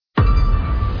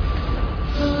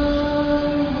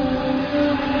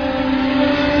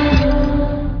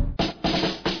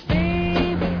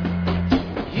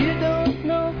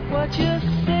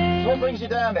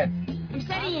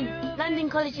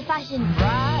College of Fashion.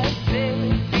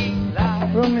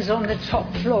 Room is on the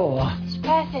top floor. It's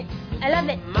perfect. I love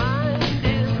it.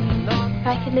 If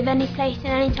I could live any place and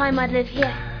any time, I'd live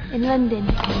here, in London,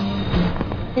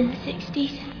 in the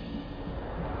 60s.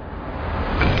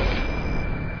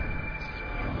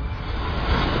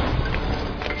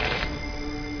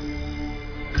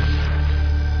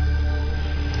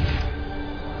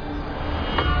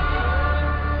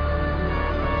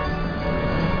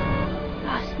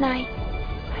 Last night,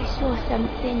 I saw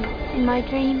something in my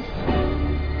dreams.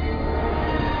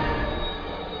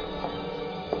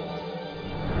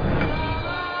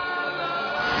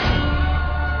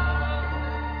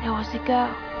 There was a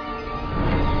girl.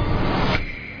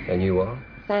 And you are?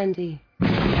 Sandy. I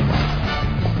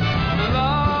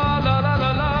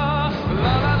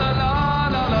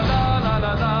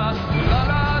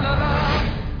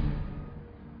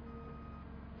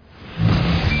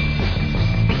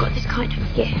got this kind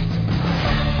of gift.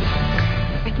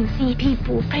 I can see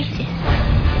people, places,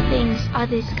 things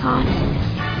others can't.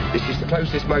 This is the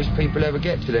closest most people ever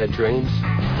get to their dreams.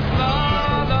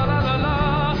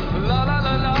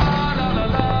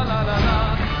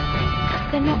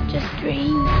 They're not just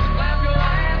dreams.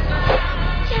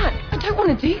 Jack, I don't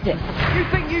want to do this. You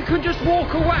think you could just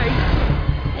walk away?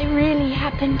 They really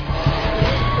happened.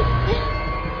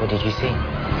 What did you see?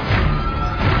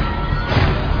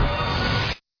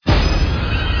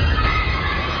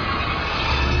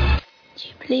 Do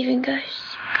you believe in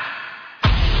ghosts?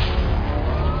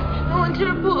 I want to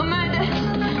report a murder.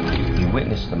 You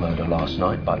witnessed the murder last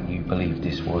night, but you believe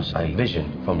this was a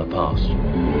vision from the past.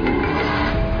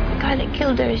 The guy that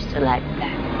killed her is still out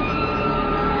there.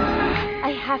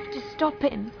 I have to stop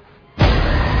him.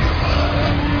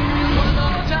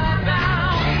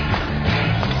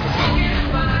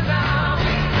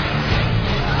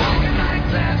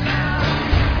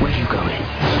 Where are you going?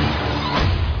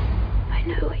 I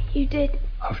know what you did.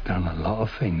 I've done a lot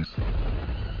of things.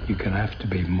 You're going to have to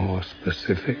be more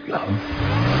specific, love.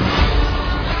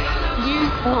 You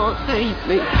can't save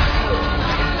me.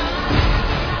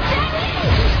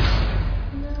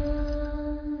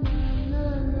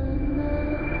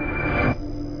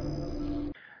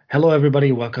 Hello,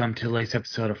 everybody. Welcome to the latest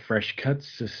episode of Fresh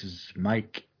Cuts. This is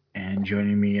Mike, and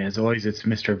joining me, as always, it's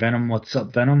Mr. Venom. What's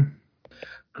up, Venom?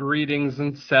 Greetings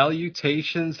and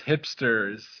salutations,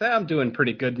 hipsters. I'm doing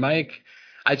pretty good, Mike.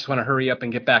 I just want to hurry up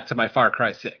and get back to my Far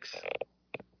Cry 6.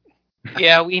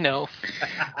 Yeah, we know.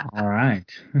 All right.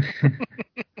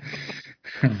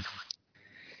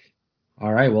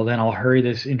 All right, well, then I'll hurry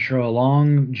this intro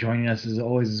along. Joining us, as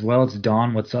always, as well, it's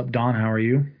Don. What's up, Don? How are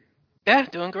you? Yeah,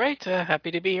 doing great. Happy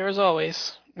to be here as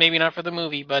always. Maybe not for the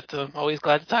movie, but always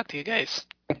glad to talk to you guys.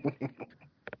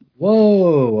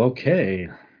 Whoa, okay.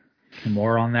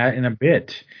 More on that in a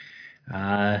bit.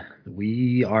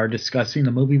 We are discussing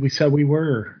the movie we said we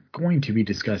were going to be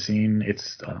discussing.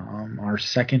 It's our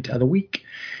second of the week,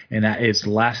 and that is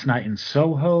Last Night in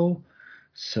Soho.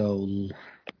 So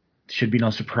should be no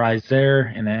surprise there.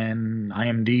 And then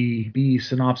IMDb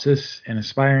synopsis: an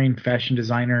aspiring fashion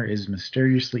designer is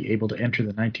mysteriously able to enter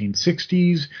the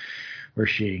 1960s, where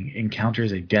she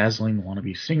encounters a dazzling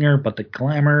wannabe singer, but the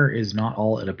glamour is not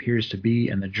all it appears to be,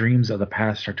 and the dreams of the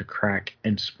past start to crack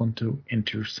and splinter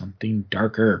into something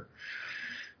darker.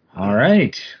 All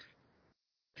right.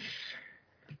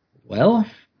 Well,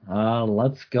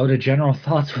 let's go to general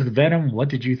thoughts with Venom. What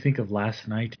did you think of Last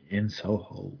Night in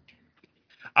Soho?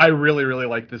 I really, really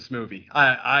like this movie.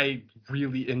 I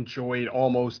really enjoyed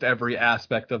almost every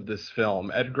aspect of this film.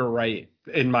 Edgar Wright,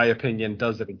 in my opinion,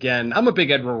 does it again. I'm a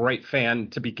big Edgar Wright fan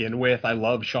to begin with. I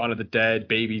love Shaun of the Dead,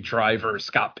 Baby Driver,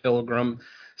 Scott Pilgrim,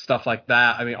 stuff like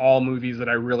that. I mean, all movies that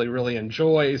I really, really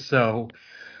enjoy. So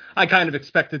I kind of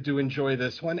expected to enjoy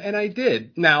this one, and I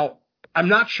did. Now, I'm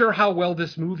not sure how well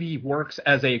this movie works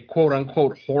as a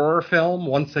quote-unquote horror film.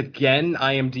 Once again,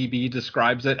 IMDb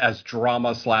describes it as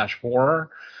drama/horror,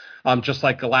 just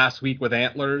like last week with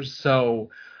Antlers. So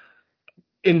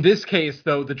in this case,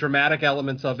 though, the dramatic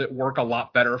elements of it work a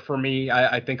lot better for me.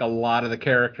 I think a lot of the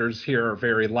characters here are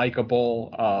very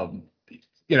likable.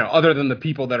 Other than the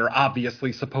people that are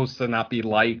obviously supposed to not be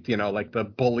liked, like the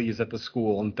bullies at the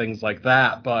school and things like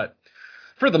that. But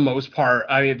for the most part,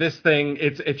 I mean, this thing,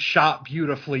 it's shot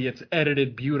beautifully. It's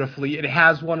edited beautifully. It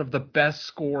has one of the best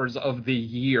scores of the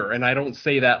year, and I don't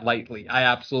say that lightly. I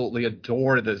absolutely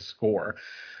adore this score.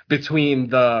 Between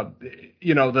the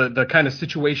kind of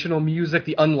situational music,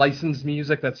 the unlicensed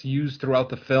music that's used throughout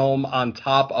the film, on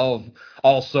top of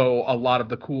also a lot of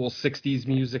the cool 60s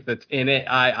music that's in it,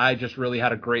 I just really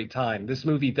had a great time. This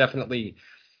movie definitely,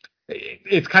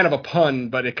 it's kind of a pun,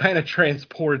 but it kind of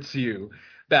transports you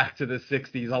back to the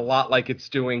 60s, a lot like it's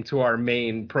doing to our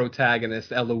main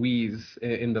protagonist, Eloise,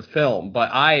 in the film. But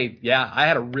I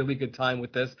had a really good time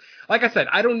with this. Like I said,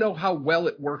 I don't know how well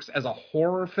it works as a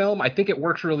horror film. I think it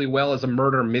works really well as a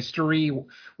murder mystery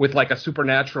with like a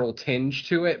supernatural tinge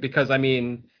to it, because, I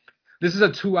mean, this is a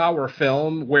 2-hour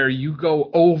film where you go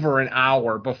over an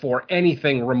hour before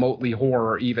anything remotely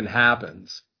horror even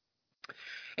happens.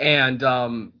 And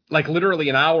like literally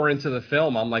an hour into the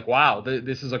film, I'm like, wow,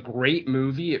 this is a great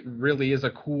movie. It really is a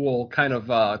cool kind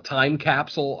of time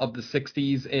capsule of the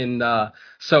 60s in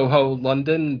Soho,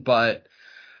 London. But,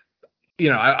 you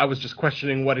know, I was just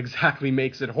questioning what exactly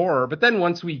makes it horror. But then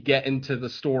once we get into the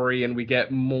story and we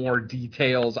get more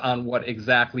details on what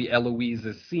exactly Eloise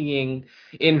is seeing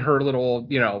in her little,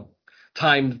 you know,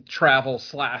 time travel /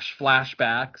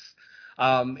 flashbacks,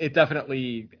 it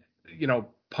definitely, you know,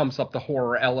 pumps up the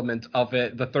horror element of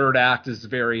it. The third act is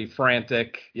very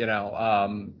frantic, you know,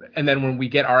 and then when we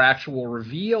get our actual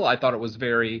reveal, I thought it was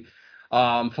very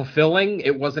fulfilling.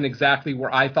 It wasn't exactly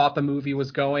where I thought the movie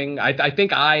was going. I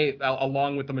think I,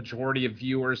 along with the majority of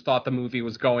viewers, thought the movie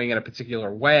was going in a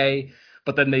particular way,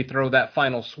 but then they throw that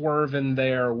final swerve in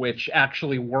there, which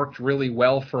actually worked really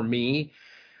well for me,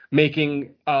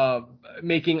 making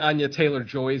Anya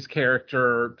Taylor-Joy's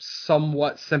character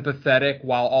somewhat sympathetic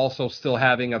while also still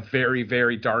having a very,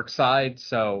 very dark side.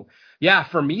 So yeah,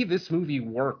 for me, this movie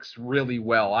works really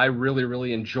well. I really,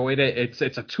 really enjoyed it. It's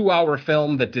a 2-hour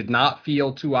film that did not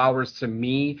feel 2 hours to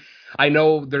me. I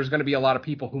know there's going to be a lot of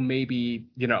people who maybe,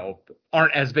 you know,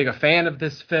 aren't as big a fan of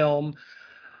this film.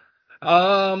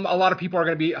 A lot of people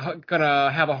are going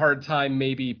to have a hard time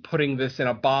maybe putting this in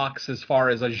a box as far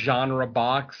as a genre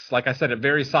box. Like I said, it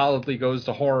very solidly goes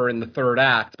to horror in the third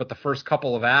act, but the first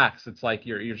couple of acts, it's like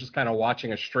you're just kind of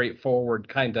watching a straightforward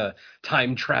kind of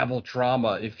time travel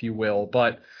drama, if you will.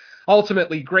 But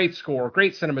ultimately, great score,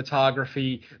 great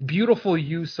cinematography, beautiful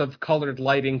use of colored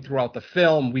lighting throughout the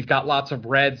film. We've got lots of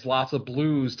reds, lots of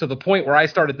blues, to the point where I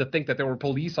started to think that there were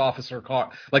police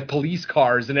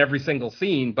cars in every single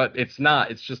scene, but it's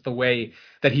not. It's just the way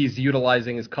that he's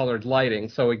utilizing his colored lighting.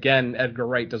 So again, Edgar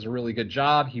Wright does a really good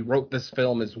job. He wrote this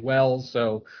film as well,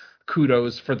 so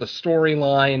kudos for the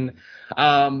storyline.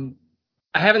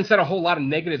 I haven't said a whole lot of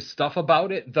negative stuff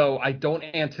about it, though I don't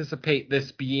anticipate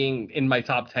this being in my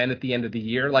top 10 at the end of the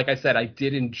year. Like I said, I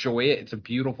did enjoy it. It's a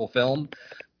beautiful film,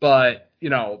 but you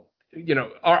know,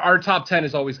 our top 10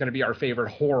 is always going to be our favorite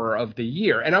horror of the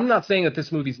year. And I'm not saying that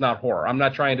this movie's not horror. I'm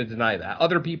not trying to deny that.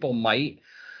 Other people might,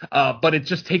 but it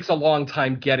just takes a long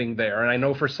time getting there. And I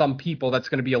know for some people that's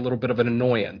going to be a little bit of an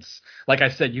annoyance. Like I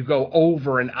said, you go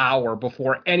over an hour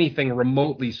before anything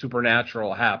remotely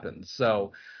supernatural happens.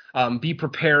 So be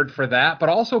prepared for that, but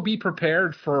also be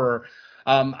prepared for,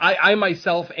 I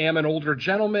myself am an older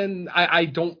gentleman. I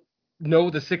don't know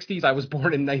the 60s. I was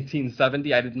born in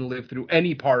 1970. I didn't live through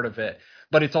any part of it,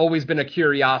 but it's always been a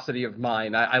curiosity of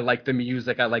mine. I like the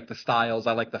music. I like the styles.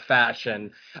 I like the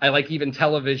fashion. I like even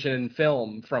television and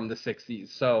film from the 60s.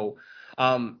 So,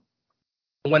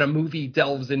 when a movie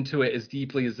delves into it as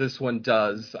deeply as this one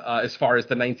does, as far as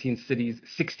the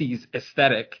 1960s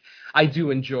aesthetic, I do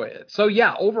enjoy it. So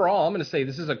yeah, overall, I'm going to say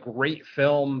this is a great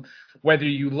film. Whether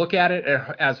you look at it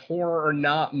as horror or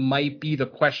not might be the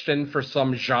question for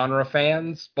some genre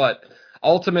fans, but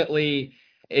ultimately,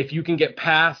 if you can get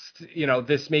past, you know,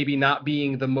 this maybe not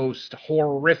being the most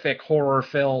horrific horror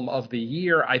film of the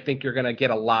year, I think you're going to get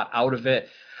a lot out of it.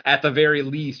 At the very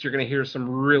least, you're going to hear some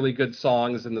really good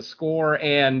songs in the score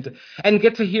and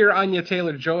get to hear Anya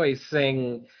Taylor-Joy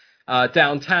sing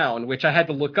Downtown, which I had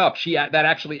to look up. That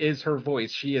actually is her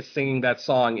voice. She is singing that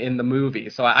song in the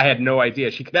movie. So I had no idea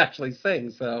she could actually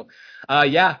sing. So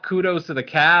yeah, kudos to the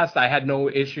cast. I had no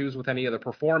issues with any of the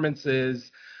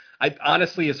performances. I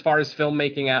honestly, as far as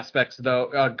filmmaking aspects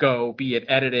go, be it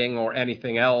editing or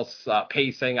anything else,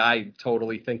 pacing, I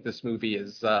totally think this movie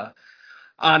is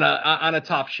on a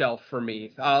top shelf for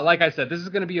me. Like I said, this is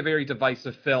going to be a very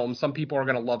divisive film. Some people are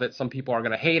going to love it. Some people are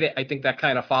going to hate it. I think that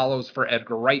kind of follows for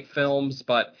Edgar Wright films,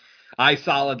 but I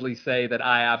solidly say that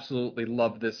I absolutely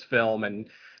love this film. And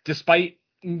despite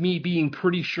me being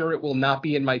pretty sure it will not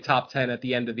be in my top 10 at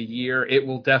the end of the year, it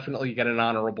will definitely get an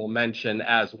honorable mention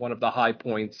as one of the high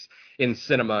points in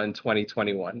cinema in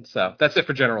 2021. So that's it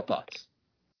for general thoughts.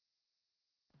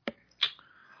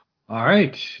 All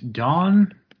right,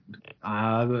 Dawn,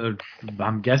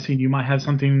 I'm guessing you might have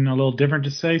something a little different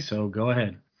to say, so go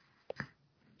ahead.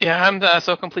 Yeah, I'm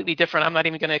so completely different. I'm not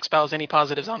even going to espouse any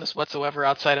positives on this whatsoever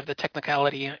outside of the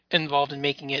technicality involved in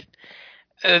making it.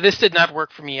 This did not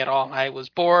work for me at all. I was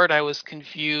bored. I was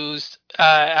confused.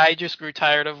 I just grew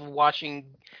tired of watching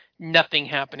nothing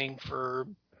happening for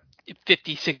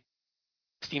 50, 60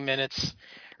 60 minutes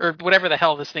or whatever the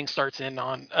hell this thing starts in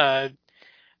on.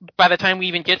 By the time we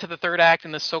even get to the third act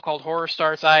and the so-called horror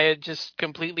starts, I had just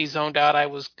completely zoned out. I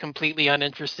was completely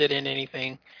uninterested in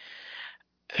anything.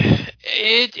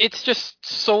 It's just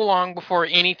so long before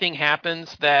anything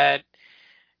happens that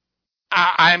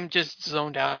I'm just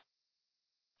zoned out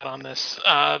on this.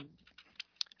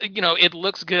 It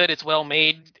looks good. It's well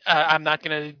made. I'm not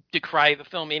going to decry the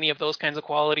film any of those kinds of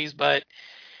qualities, but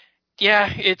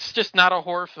yeah, it's just not a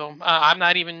horror film. I'm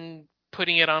not even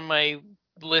putting it on my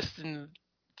list and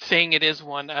saying it is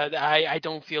one. I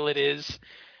don't feel it is.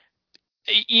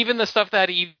 Even the stuff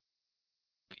that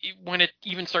when it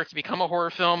even starts to become a horror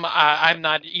film, I'm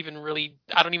not even really.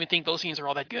 I don't even think those scenes are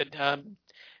all that good.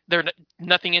 They're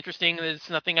nothing interesting. There's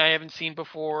nothing I haven't seen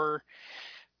before.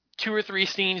 2 or 3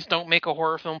 scenes don't make a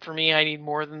horror film for me. I need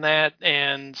more than that,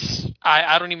 and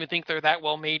I don't even think they're that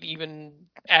well made, even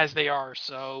as they are.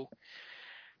 So,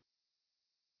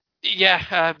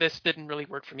 yeah, this didn't really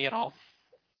work for me at all.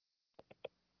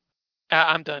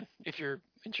 I'm done. If you're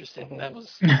interested, that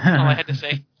was all I had to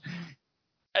say.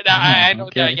 I know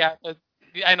okay. that. Yeah,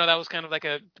 I know that was kind of like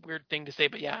a weird thing to say,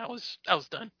 but yeah, I was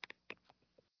done.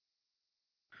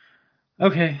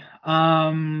 Okay.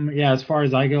 Yeah, as far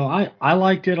as I go, I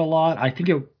liked it a lot. I think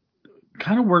it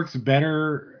kind of works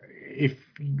better if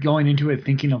going into it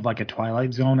thinking of like a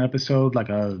Twilight Zone episode, like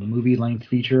a movie length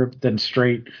feature, than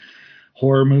straight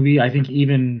horror movie. I think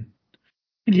even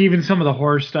some of the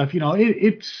horror stuff,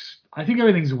 I think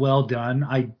everything's well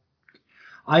done.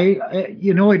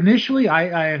 Initially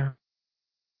I had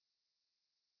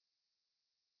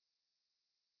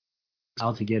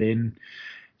how to get in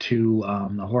to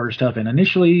the horror stuff, and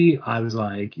initially I was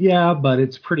like, yeah, but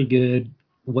it's pretty good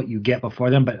what you get before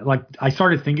them. But like I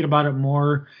started thinking about it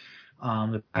more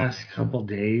the past couple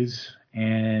days,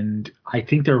 and I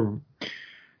think they're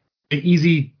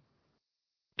easy.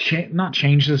 Not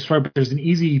change the story, but there's an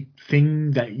easy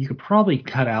thing that you could probably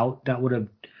cut out that would have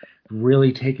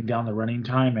really taken down the running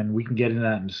time, and we can get into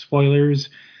that in spoilers.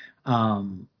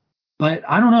 But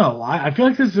I don't know. I feel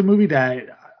like this is a movie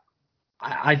that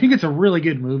I think it's a really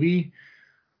good movie.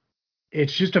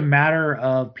 It's just a matter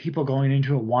of people going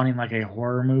into it wanting like a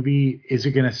horror movie. Is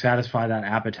it going to satisfy that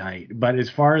appetite? But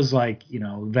as far as like,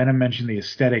 Venom mentioned the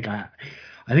aesthetic, I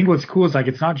think what's cool is like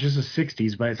it's not just the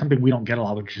 60s, but it's something we don't get a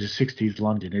lot, which is 60s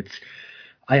London.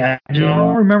 I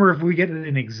don't remember if we get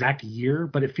an exact year,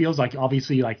 but it feels like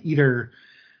obviously like either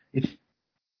it's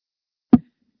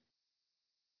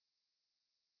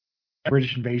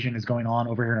British invasion is going on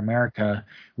over here in America,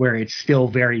 where it's still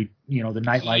very, the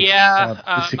nightlife of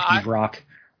the 60s rock.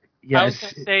 Yeah,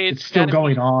 it's still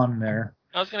going on there.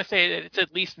 I was going to say that it's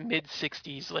at least mid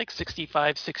 60s, like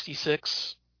 65,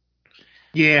 66.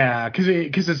 Yeah,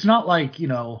 because it's not like,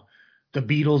 the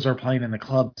Beatles are playing in the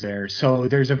clubs there. So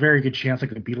there's a very good chance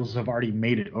like the Beatles have already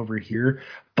made it over here.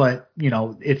 But,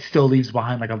 it still leaves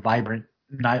behind like a vibrant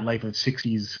nightlife of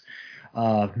 60s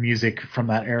music from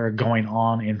that era going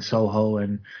on in Soho.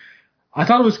 And I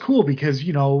thought it was cool because,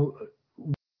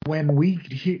 when we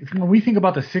think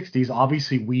about the 60s,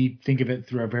 obviously we think of it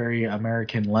through a very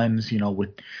American lens,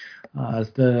 with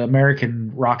the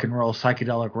American rock and roll,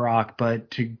 psychedelic rock. But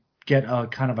to get a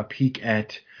kind of a peek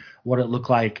at what it looked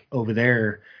like over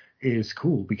there is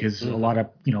cool because a lot of,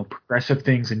 progressive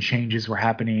things and changes were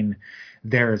happening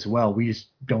there as well. We just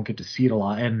don't get to see it a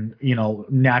lot. And,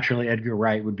 naturally Edgar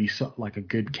Wright would be like a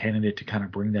good candidate to kind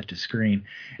of bring that to screen.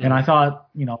 And I thought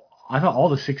all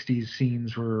the 60s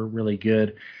scenes were really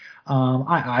good.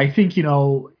 I think,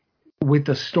 with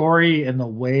the story and the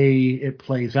way it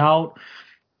plays out,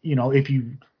 if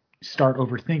you start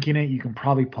overthinking it, you can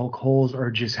probably poke holes or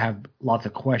just have lots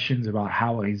of questions about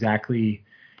how exactly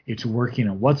it's working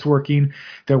and what's working.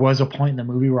 There was a point in the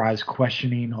movie where I was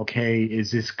questioning, okay,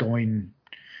 is this going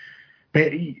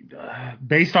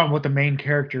based on what the main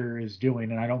character is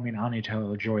doing? And I don't mean Anya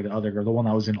Taylor-Joy, the other girl, the one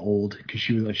that was in Old, because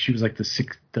she was like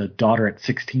the daughter at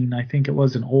 16, I think it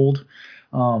was, in Old.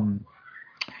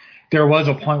 There was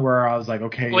a point where I was like,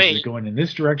 okay, is it going in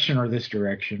this direction or this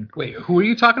direction? Wait, who are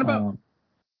you talking about?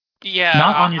 Yeah,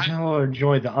 not Anya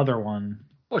Taylor-Joy, the other one.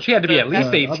 Well, she had to be at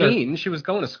least 18. She was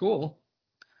going to school.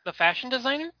 The fashion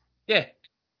designer? Yeah.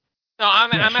 No,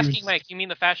 I'm asking Mike. You mean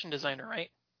the fashion designer, right?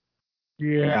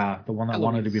 Yeah, the one that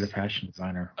wanted to be the fashion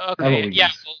designer. Okay, Eloise. yeah.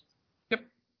 Yep.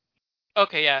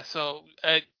 Okay, yeah. So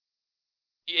at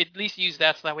least use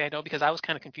that so that way I know, because I was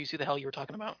kind of confused who the hell you were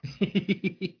talking about.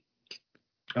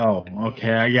 Oh,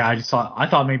 okay. Yeah, I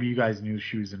thought maybe you guys knew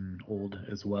she was in Old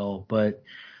as well, but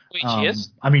wait, she is?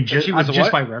 I mean, just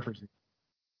by reference,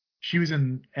 she was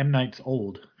in M. Night's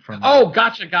Old. Oh,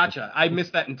 gotcha. I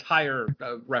missed that entire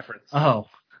reference. Oh,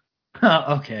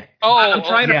 Okay. Oh, I'm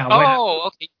trying to. yeah,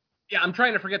 okay. Yeah, I'm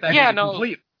trying to forget that. Yeah, movie no.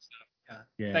 completely. So,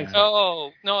 Yeah. Thanks.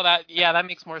 Oh, no, that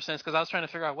makes more sense because I was trying to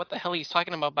figure out what the hell he's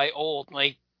talking about by old.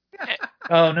 Like,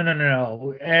 Oh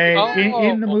no.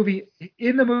 In the movie,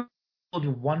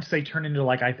 once they turn into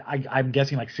like I'm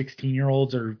guessing like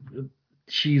 16-year-olds, or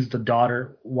she's the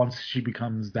daughter once she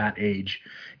becomes that age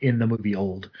in the movie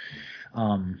Old.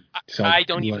 So I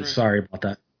don't even. Sorry about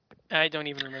that. I don't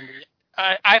even remember.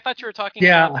 I thought you were talking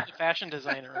Yeah. about the fashion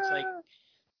designer. It's like,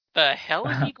 the hell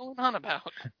is he going on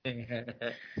about?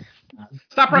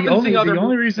 Stop referencing other the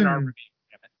only movies in reason. our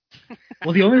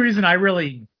Well, the only reason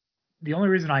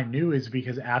I knew is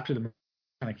because after the movie,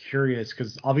 I was kind of curious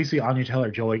because obviously Anya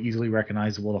Taylor-Joy, easily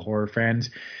recognizable to horror fans.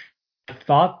 I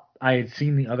thought I had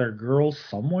seen the other girl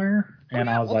somewhere, and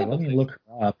I was like, let me look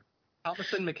her up.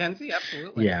 Thomasin McKenzie,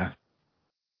 absolutely. Yeah.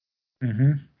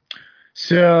 Mm-hmm.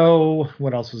 So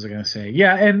what else was I going to say?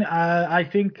 Yeah, and I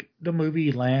think the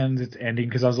movie lands its ending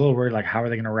because I was a little worried, like, how are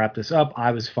they going to wrap this up?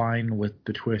 I was fine with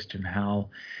the twist and how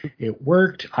it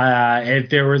worked. And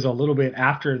there was a little bit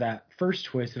after that first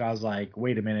twist, and I was like,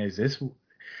 wait a minute,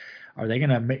 are they going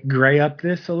to gray up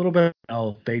this a little bit?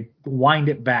 No, they wind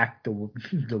it back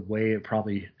the way it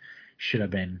probably should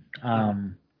have been.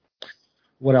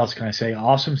 What else can I say?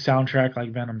 Awesome soundtrack,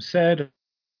 like Venom said,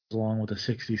 along with the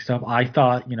 60s stuff. I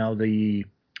thought, the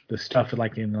stuff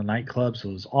like in the nightclubs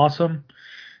was awesome.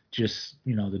 Just,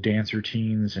 the dance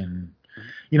routines and,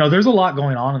 there's a lot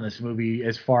going on in this movie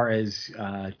as far as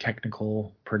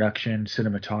technical production,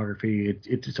 cinematography.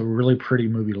 It's a really pretty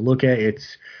movie to look at.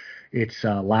 It's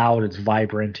loud, it's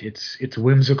vibrant, it's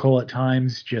whimsical at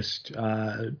times, just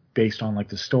based on like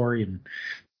the story and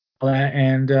all that.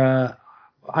 And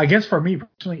I guess for me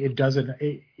personally, it doesn't.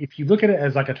 If you look at it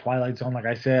as like a Twilight Zone, like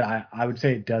I said, I would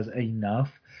say it does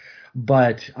enough.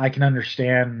 But I can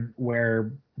understand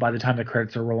where by the time the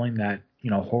credits are rolling, that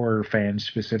horror fans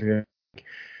specifically,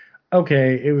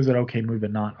 okay, it was an okay movie,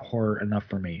 but not horror enough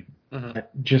for me. Mm-hmm.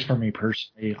 Just for me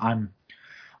personally, I'm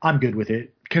good with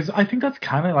it because I think that's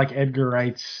kind of like Edgar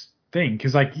Wright's thing.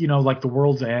 Because like like The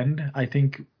World's End, I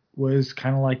think was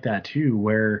kind of like that too,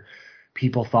 where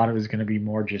people thought it was going to be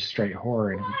more just straight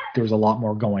horror, and there was a lot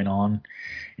more going on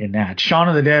in that. Shaun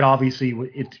of the Dead, obviously,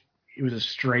 it was a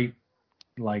straight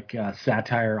like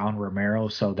satire on Romero,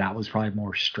 so that was probably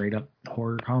more straight up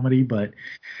horror comedy. But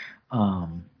I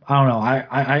don't know.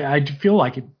 I feel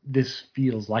like this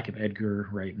feels like an Edgar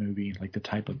Wright movie, like the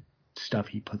type of stuff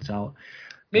he puts out.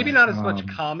 Maybe not as much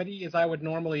comedy as I would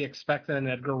normally expect in an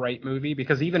Edgar Wright movie,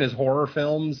 because even his horror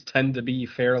films tend to be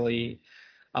fairly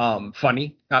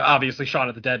funny. Obviously, Shaun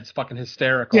of the Dead is fucking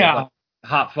hysterical. Yeah.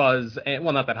 Hot Fuzz, and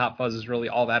well, not that Hot Fuzz is really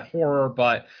all that horror,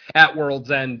 but At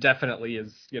World's End definitely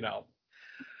is.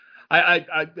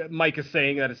 Mike is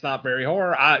saying that it's not very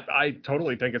horror. I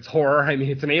totally think it's horror. I mean,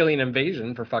 it's an alien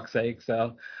invasion, for fuck's sake.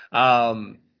 So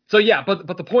yeah,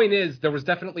 but the point is, there was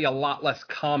definitely a lot less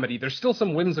comedy. There's still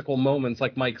some whimsical moments,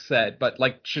 like Mike said, but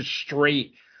like just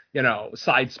straight,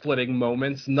 side-splitting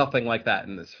moments. Nothing like that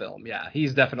in this film. Yeah,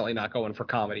 he's definitely not going for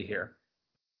comedy here.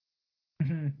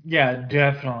 Yeah,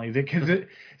 definitely. Because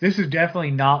this is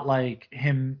definitely not like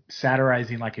him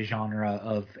satirizing like a genre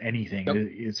of anything. Nope.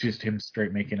 It's just him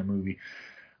straight making a movie.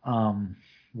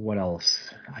 What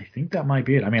else? I think that might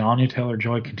be it. I mean, Anya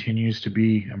Taylor-Joy continues to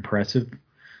be impressive.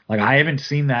 Like, I haven't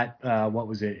seen that. What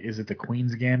was it? Is it the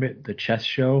Queen's Gambit, the chess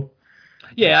show?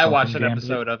 Yeah, I watched an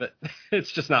episode of it.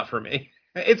 It's just not for me.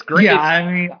 It's great.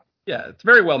 Yeah, yeah, it's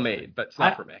very well made, but it's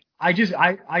not for me. I just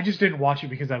didn't watch it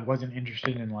because I wasn't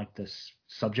interested in like this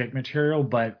subject material,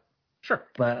 but sure.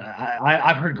 But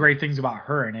I've heard great things about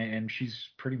her in it, and she's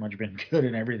pretty much been good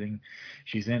in everything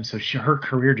she's in. So her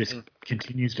career just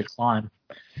continues to climb.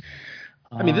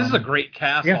 I mean, this is a great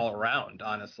cast all around,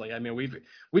 honestly. I mean,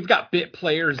 we've got bit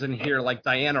players in here like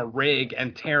Diana Rigg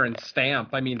and Terrence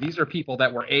Stamp. I mean, these are people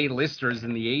that were A-listers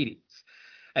in the 80s.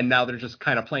 And now they're just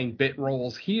kind of playing bit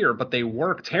roles here, but they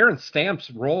work. Terrence Stamp's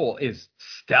role is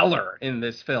stellar in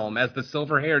this film as the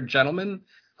silver-haired gentleman.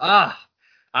 I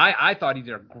thought he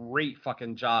did a great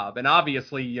fucking job. And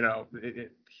obviously, that's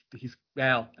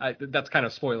kind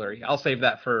of spoilery. I'll save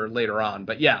that for later on.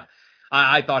 But yeah,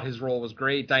 I thought his role was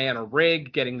great. Diana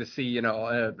Rigg, getting to see,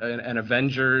 an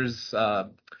Avengers,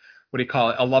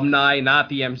 alumni, not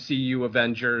the MCU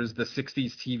Avengers, the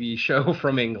 60s TV show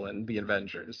from England, the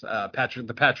Avengers. Patrick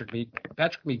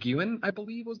McGowan, I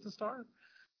believe, was the star.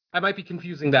 I might be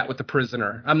confusing that with The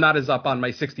Prisoner. I'm not as up on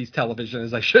my 60s television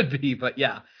as I should be, but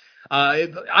yeah.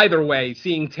 Either way,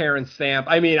 seeing Terrence Stamp,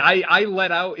 I mean, I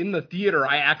let out in the theater.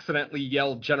 I accidentally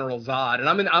yelled General Zod,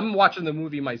 and I'm watching the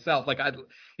movie myself. Like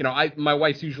my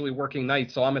wife's usually working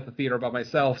nights, so I'm at the theater by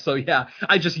myself. So yeah,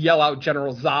 I just yell out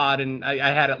General Zod, and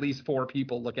I had at least 4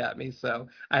 people look at me, so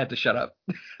I had to shut up.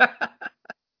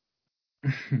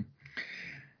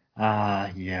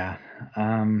 Yeah.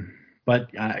 But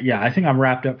yeah, I think I'm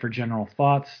wrapped up for general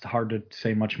thoughts. Hard to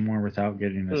say much more without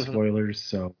getting into spoilers.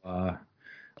 So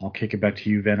I'll kick it back to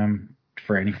you, Venom,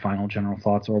 for any final general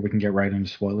thoughts, or we can get right into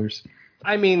spoilers.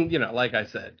 I mean, like I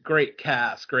said, great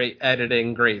cast, great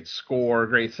editing, great score,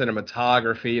 great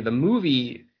cinematography. The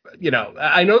movie,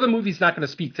 I know the movie's not going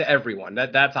to speak to everyone.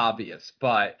 That's obvious,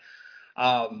 but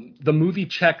the movie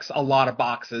checks a lot of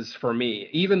boxes for me.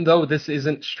 Even though this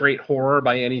isn't straight horror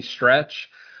by any stretch,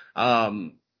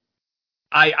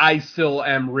 I still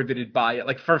am riveted by it.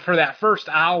 Like for that first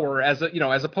hour, as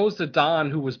opposed to Don,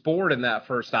 who was bored in that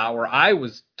first hour, I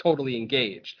was totally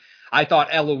engaged. I thought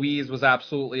Eloise was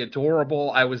absolutely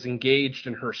adorable. I was engaged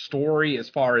in her story as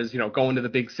far as, going to the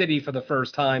big city for the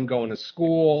first time, going to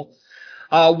school.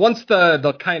 Once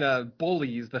the kind of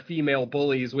bullies, the female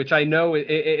bullies, which I know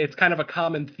it's kind of a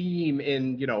common theme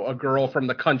in, a girl from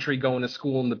the country going to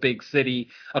school in the big city.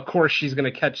 Of course, she's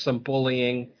going to catch some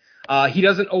bullying. He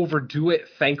doesn't overdo it,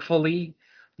 thankfully.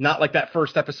 Not like that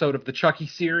first episode of the Chucky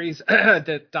series.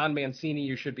 That Don Mancini,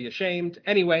 you should be ashamed.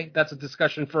 Anyway, that's a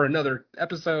discussion for another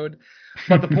episode.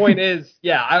 But the point is,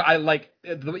 yeah, I like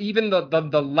even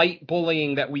the light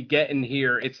bullying that we get in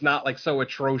here. It's not like so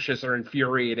atrocious or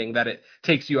infuriating that it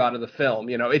takes you out of the film.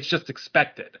 It's just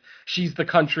expected. She's the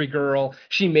country girl.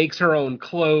 She makes her own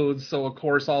clothes. So, of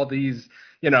course, all these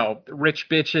rich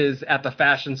bitches at the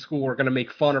fashion school are going to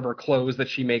make fun of her clothes that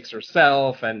she makes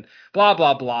herself and blah,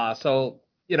 blah, blah. So,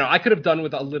 I could have done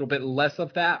with a little bit less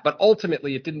of that, but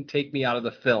ultimately it didn't take me out of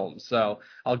the film. So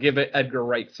I'll give Edgar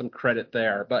Wright some credit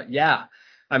there. But yeah,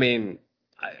 I mean,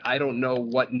 I don't know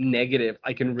what negative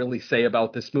I can really say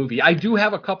about this movie. I do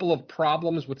have a couple of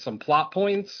problems with some plot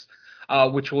points,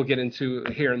 which we'll get into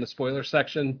here in the spoiler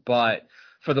section. But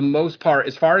for the most part,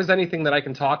 as far as anything that I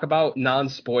can talk about,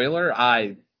 non-spoiler,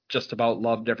 I just about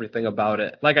loved everything about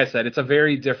it. Like I said, it's a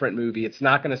very different movie. It's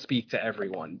not going to speak to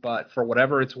everyone, but for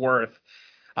whatever it's worth,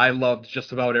 I loved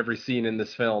just about every scene in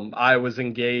this film. I was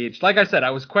engaged. Like I said,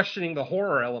 I was questioning the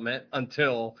horror element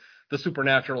until the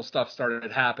supernatural stuff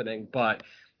started happening, but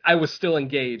I was still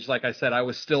engaged. Like I said, I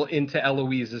was still into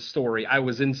Eloise's story. I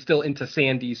was still into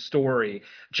Sandy's story,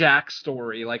 Jack's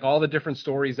story, like all the different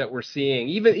stories that we're seeing.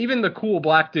 Even the cool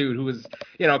black dude who was,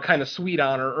 kind of sweet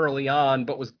on her early on,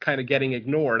 but was kind of getting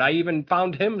ignored. I even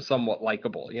found him somewhat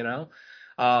likable,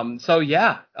 So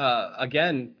yeah,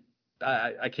 again,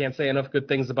 I can't say enough good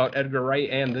things about Edgar Wright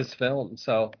and this film.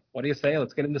 So what do you say?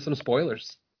 Let's get into some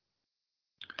spoilers.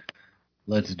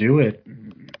 Let's do it.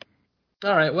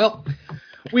 All right. Well,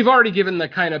 we've already given the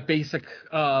kind of basic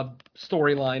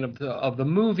storyline of the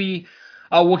movie.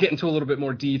 We'll get into a little bit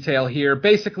more detail here.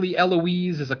 Basically,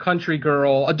 Eloise is a country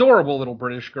girl, adorable little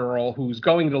British girl who's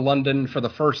going to London for the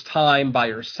first time by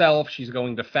herself. She's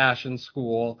going to fashion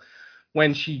school.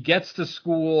 When she gets to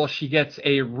school, she gets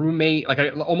a roommate,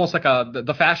 almost like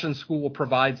the fashion school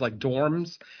provides like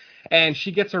dorms. And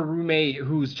she gets a roommate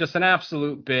who's just an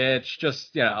absolute bitch.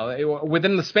 Just,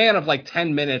 within the span of like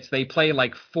 10 minutes, they play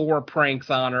like 4 pranks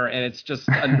on her, and it's just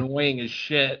annoying as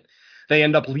shit. They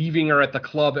end up leaving her at the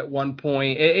club at one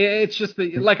point. It's just,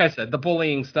 like I said, the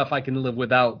bullying stuff I can live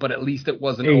without, but at least it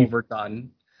wasn't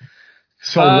overdone.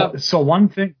 So one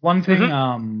thing,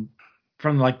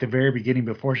 from like the very beginning,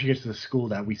 before she gets to the school,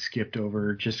 that we skipped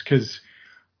over, just because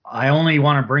I only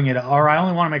want to bring it, or I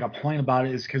only want to make a point about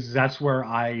it, is because that's where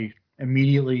I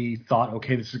immediately thought,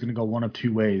 okay, this is going to go one of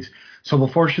 2 ways. So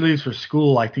before she leaves for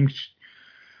school, I think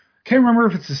can't remember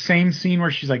if it's the same scene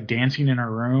where she's like dancing in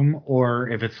her room, or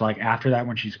if it's like after that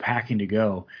when she's packing to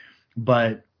go.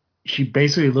 But she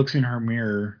basically looks in her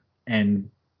mirror, and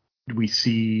we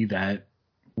see that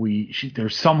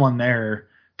there's someone there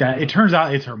that it turns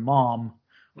out it's her mom.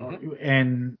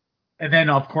 Mm-hmm. And then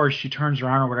of course she turns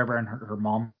around or whatever, and her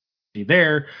mom is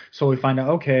there. So we find out,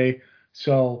 okay,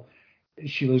 so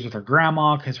she lives with her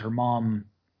grandma because her mom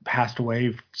passed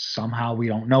away somehow. We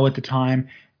don't know at the time.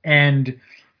 And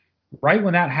right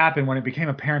when that happened, when it became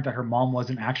apparent that her mom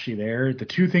wasn't actually there, the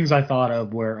 2 things I thought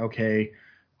of were, okay,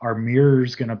 are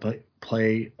mirrors going to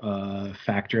play a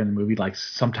factor in the movie, like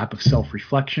some type of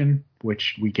self-reflection,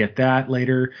 which we get that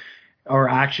later, or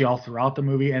actually all throughout the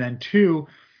movie. And then 2,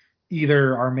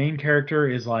 either our main character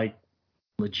is like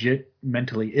legit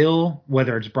mentally ill,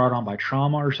 whether it's brought on by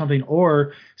trauma or something,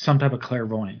 or some type of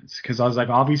clairvoyance. Because I was like,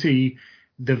 obviously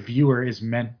the viewer is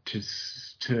meant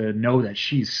to know that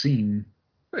she's seen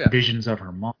Yeah. visions of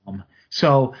her mom.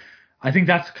 So I think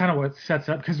that's kind of what sets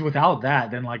up, because without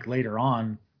that, then like later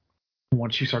on,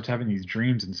 once she starts having these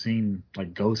dreams and seeing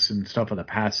like ghosts and stuff of the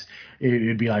past,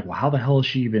 it'd be like, well, how the hell is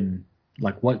she even,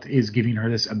 like, what is giving her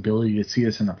this ability to see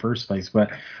this in the first place?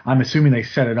 But I'm assuming they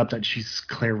set it up that she's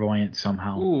clairvoyant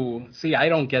somehow. Ooh, see, I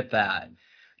don't get that.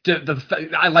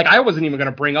 I wasn't even going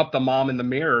to bring up the mom in the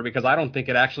mirror, because I don't think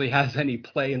it actually has any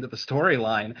play into the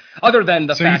storyline, other than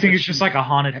the so fact you think that it's just like a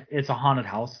haunted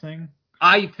house thing?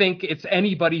 I think it's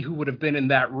anybody who would have been in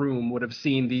that room would have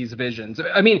seen these visions.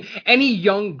 I mean, any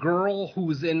young girl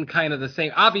who's in kind of the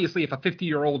same, obviously if a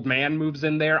 50-year-old man moves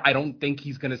in there, I don't think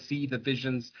he's going to see the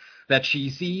visions that she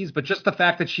sees, but just the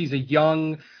fact that she's a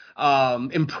young,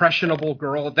 impressionable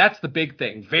girl, that's the big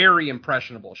thing. Very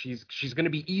impressionable. She's going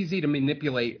to be easy to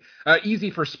manipulate,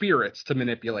 easy for spirits to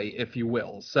manipulate, if you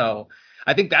will. So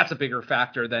I think that's a bigger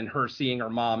factor than her seeing her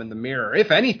mom in the mirror.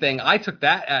 If anything, I took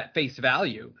that at face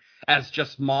value, as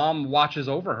just mom watches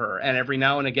over her, and every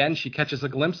now and again she catches a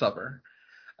glimpse of her.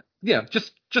 Yeah,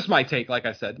 just my take. Like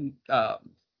I said,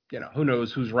 who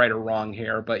knows who's right or wrong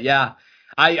here, but yeah,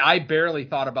 I barely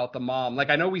thought about the mom. Like,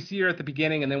 I know we see her at the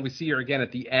beginning and then we see her again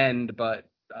at the end, but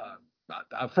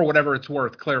for whatever it's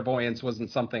worth, clairvoyance wasn't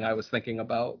something I was thinking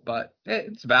about, but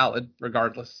it's valid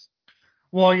regardless.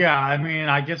 Well, yeah, I mean,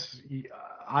 I guess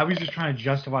I was just trying to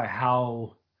justify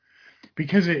how,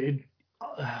 because it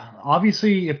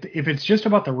obviously, if it's just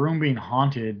about the room being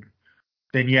haunted,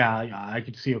 then yeah, I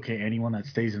could see, okay, anyone that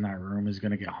stays in that room is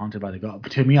going to get haunted by the ghost.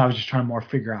 But to me, I was just trying to more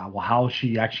figure out, well, how is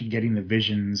she actually getting the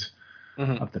visions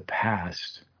of the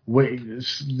past? Wait,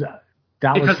 that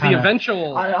because was kinda, the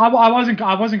eventual.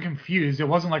 I wasn't confused. It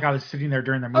wasn't like I was sitting there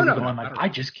during the movie going like, I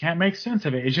just can't make sense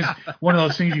of it. It's just one of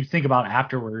those things you think about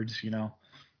afterwards,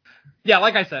 Yeah,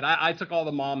 like I said, I took all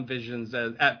the mom visions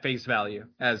at face value,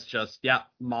 as just, yeah,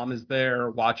 mom is there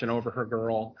watching over her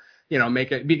girl.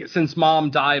 Since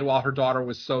mom died while her daughter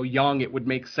was so young, it would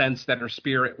make sense that her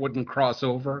spirit wouldn't cross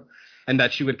over, and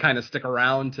that she would kind of stick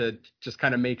around to just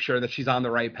kind of make sure that she's on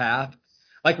the right path.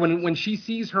 Like when she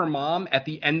sees her mom at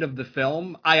the end of the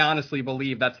film, I honestly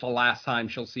believe that's the last time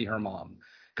she'll see her mom.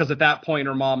 Because at that point,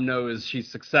 her mom knows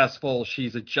she's successful,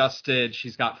 she's adjusted,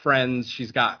 she's got friends,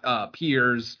 she's got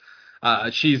peers.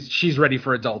 She's ready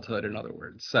for adulthood, in other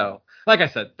words. So, like I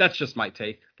said, that's just my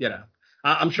take.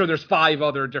 I'm sure there's 5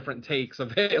 other different takes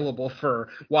available for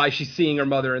why she's seeing her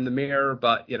mother in the mirror,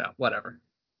 but whatever.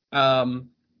 So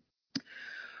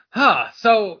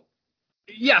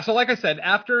like I said,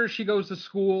 after she goes to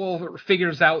school,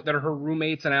 figures out that her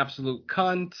roommate's an absolute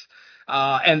cunt,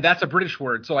 and that's a British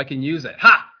word, so I can use it.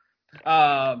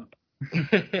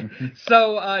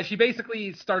 So she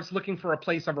basically starts looking for a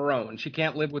place of her own. She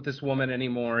can't live with this woman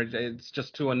anymore. It's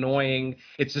just too annoying.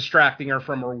 It's distracting her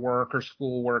from her work, her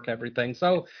schoolwork, everything.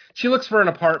 So she looks for an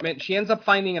apartment. She ends up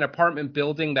finding an apartment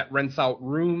building that rents out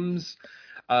rooms.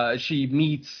 She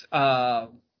meets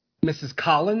Mrs.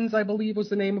 Collins, I believe was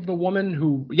the name of the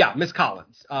woman Miss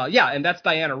Collins. And that's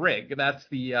Diana Rigg. That's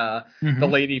the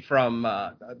lady from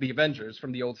the Avengers,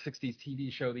 from the old 60s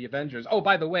TV show, The Avengers. Oh,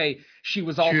 by the way, she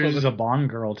was a Bond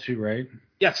girl too, right?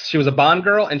 Yes, she was a Bond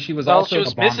girl, and she was also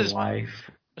the Bond wife.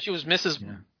 She was Mrs.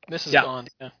 Bond.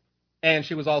 Yeah. And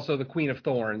she was also the Queen of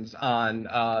Thorns on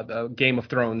the Game of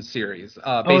Thrones series.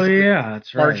 That's right.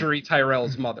 Marjorie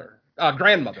Tyrell's mother.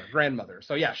 Grandmother.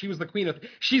 So yeah, she was the queen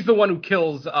she's the one who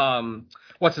kills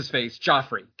what's his face?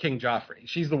 Joffrey, King Joffrey.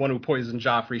 She's the one who poisoned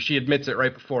Joffrey. She admits it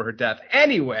right before her death.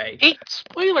 Anyway. 8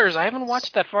 spoilers. I haven't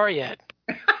watched that far yet.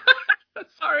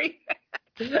 Sorry.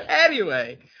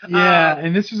 Anyway. Yeah,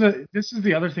 and this is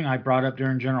the other thing I brought up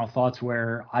during general thoughts,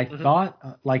 where I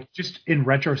thought, like, just in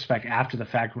retrospect after the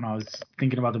fact, when I was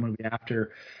thinking about the movie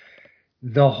after,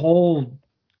 the whole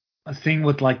thing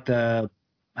with like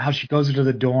how she goes into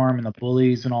the dorm and the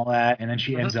bullies and all that, and then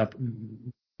she ends up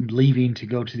leaving to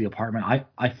go to the apartment.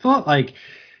 I thought, like,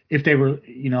 if they were,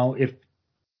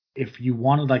 if you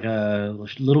wanted like a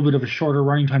little bit of a shorter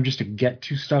running time just to get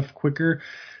to stuff quicker,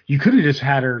 you could have just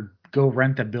had her go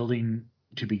rent the building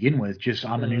to begin with. Just,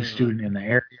 I'm a new student in the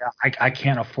area. I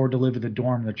can't afford to live in the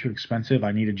dorm. They're too expensive.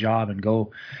 I need a job, and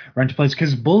go rent a place.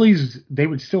 Because bullies, they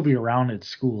would still be around at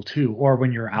school too, or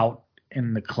when you're out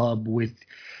in the club with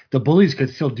the bullies, could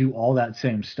still do all that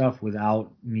same stuff without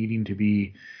needing to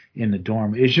be in the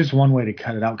dorm. It's just one way to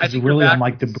cut it out, because really, I'm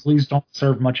like, the bullies don't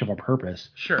serve much of a purpose.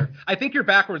 Sure. I think you're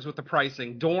backwards with the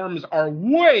pricing. Dorms are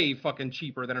way fucking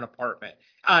cheaper than an apartment.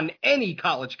 On any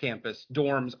college campus,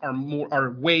 dorms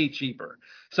are way cheaper.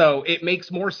 So it makes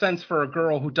more sense for a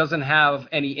girl who doesn't have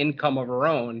any income of her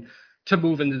own to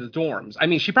move into the dorms. I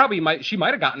mean, she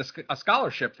might have gotten a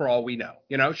scholarship for all we know.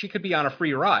 You know, she could be on a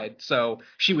free ride, so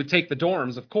she would take the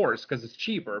dorms, of course, because it's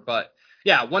cheaper. But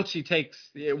yeah, once she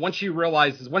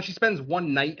spends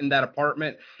one night in that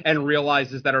apartment and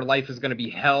realizes that her life is going to be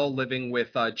hell living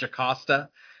with Jocasta,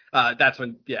 that's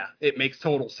when, yeah, it makes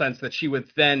total sense that she would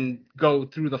then go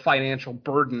through the financial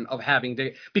burden of having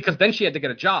to, because then she had to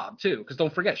get a job too. Because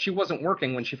don't forget, she wasn't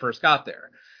working when she first got there.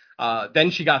 Then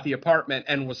she got the apartment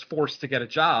and was forced to get a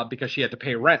job because she had to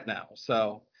pay rent now.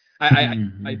 So I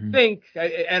think,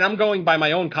 and I'm going by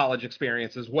my own college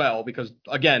experience as well, because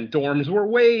again, dorms were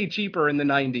way cheaper in the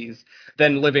 90s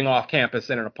than living off campus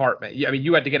in an apartment. I mean,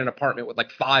 you had to get an apartment with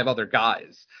like 5 other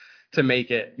guys to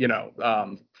make it,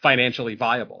 financially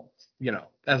viable,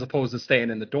 as opposed to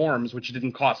staying in the dorms, which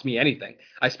didn't cost me anything.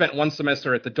 I spent 1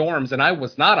 semester at the dorms, and I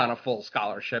was not on a full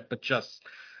scholarship, but just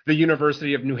the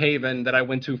University of New Haven that I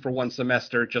went to for 1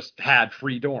 semester just had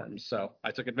free dorms, so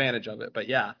I took advantage of it. But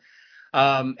yeah.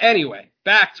 Anyway,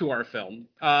 back to our film.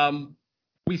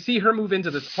 We see her move into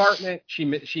this apartment.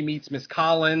 She meets Miss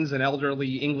Collins, an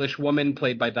elderly English woman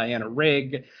played by Diana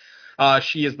Rigg.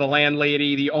 She is the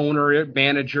landlady, the owner,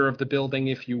 manager of the building,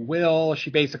 if you will.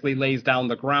 She basically lays down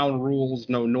the ground rules: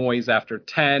 no noise after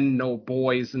 10, no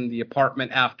boys in the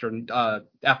apartment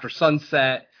after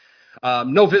sunset.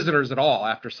 No visitors at all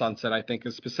after sunset, I think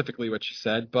is specifically what she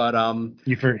said. But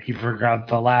you forgot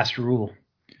the last rule: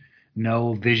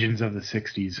 no visions of the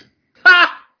 60s.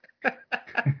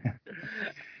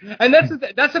 And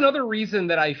that's another reason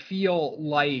that I feel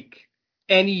like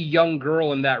any young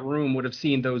girl in that room would have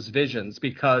seen those visions,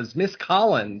 because Miss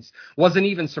Collins wasn't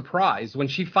even surprised when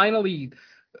she finally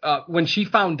when she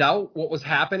found out what was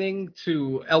happening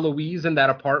to Eloise in that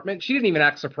apartment. She didn't even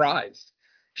act surprised.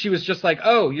 She was just like,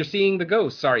 "Oh, you're seeing the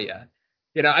ghosts, are you?"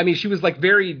 I mean, she was like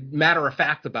very matter of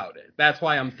fact about it. That's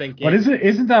why I'm thinking. But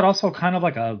isn't that also kind of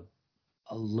like a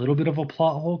little bit of a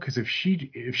plot hole? Because if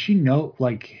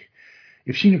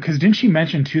because didn't she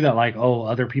mention too that like, oh,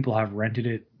 other people have rented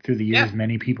it through the years,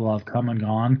 many people have come and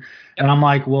gone, and I'm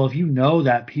like, well, if you know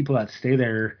that people that stay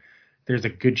there, there's a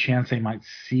good chance they might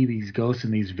see these ghosts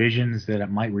and these visions that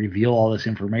it might reveal all this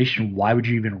information. Why would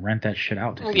you even rent that shit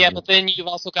out to people? Yeah, but then you've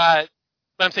also got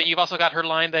her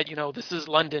line that, this is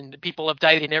London. People have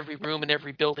died in every room in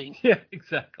every building. Yeah,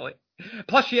 exactly.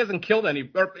 Plus, she hasn't killed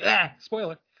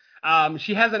spoiler.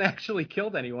 She hasn't actually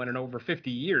killed anyone in over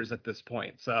 50 years at this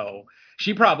point. So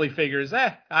she probably figures,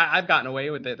 I've gotten away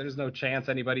with it. There's no chance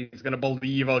anybody's going to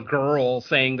believe a girl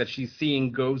saying that she's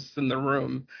seeing ghosts in the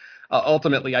room.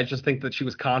 Ultimately, I just think that she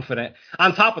was confident,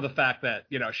 on top of the fact that,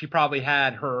 she probably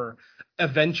had her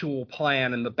eventual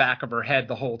plan in the back of her head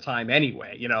the whole time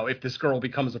anyway. If this girl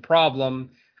becomes a problem,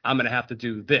 I'm going to have to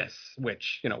do this,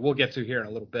 which, we'll get to here in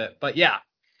a little bit. But yeah.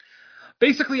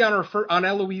 Basically, on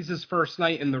Eloise's first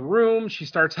night in the room, she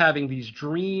starts having these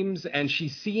dreams, and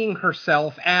she's seeing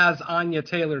herself as Anya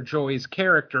Taylor-Joy's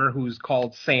character, who's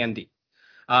called Sandy.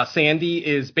 Sandy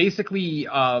is basically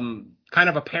kind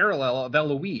of a parallel of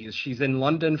Eloise. She's in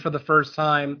London for the first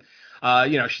time.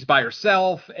 She's by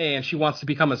herself, and she wants to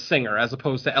become a singer, as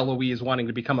opposed to Eloise wanting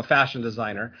to become a fashion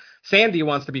designer. Sandy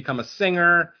wants to become a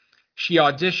singer. She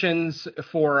auditions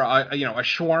for a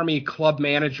schwarmy club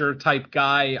manager type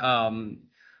guy.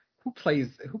 Who plays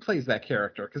that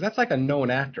character? Because that's like a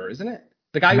known actor, isn't it?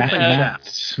 The guy who plays Matt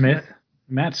Smith.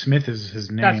 Matt Smith is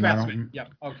his name. That's Matt Smith.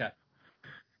 Yep. Okay.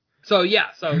 So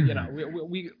yeah. So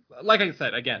we like I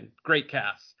said again, great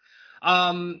cast.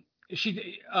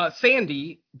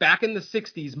 Sandy, back in the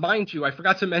 60s, mind you, I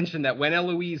forgot to mention that when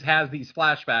Eloise has these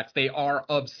flashbacks, they are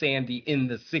of Sandy in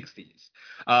the 60s.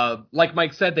 Like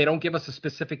Mike said, they don't give us a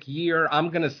specific year. I'm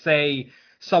going to say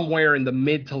somewhere in the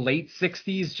mid to late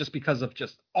 60s, just because of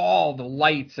just all the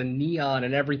lights and neon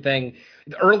and everything.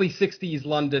 The early 60s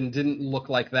London didn't look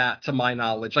like that, to my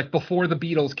knowledge. Like before the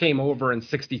Beatles came over in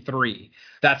 63,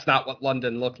 that's not what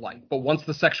London looked like. But once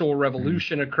the sexual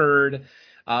revolution occurred,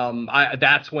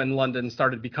 that's when London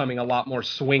started becoming a lot more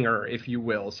swinger, if you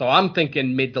will. So I'm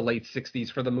thinking mid to late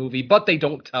 60s for the movie, but they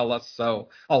don't tell us, so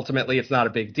ultimately it's not a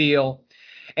big deal.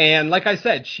 And like I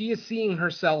said, she is seeing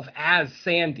herself as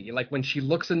Sandy. Like when she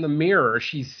looks in the mirror,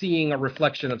 she's seeing a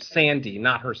reflection of Sandy,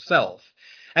 not herself.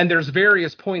 And there's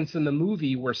various points in the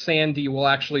movie where Sandy will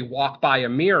actually walk by a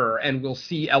mirror and we'll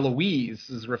see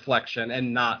Eloise's reflection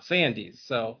and not Sandy's.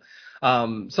 So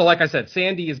like I said,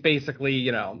 Sandy is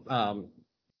basically,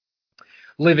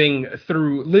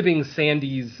 living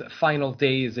Sandy's final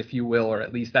days, if you will, or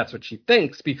at least that's what she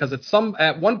thinks, because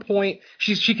at one point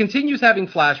she continues having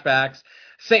flashbacks.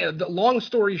 The long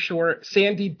story short,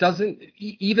 Sandy doesn't,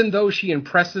 even though she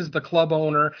impresses the club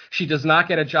owner, she does not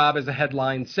get a job as a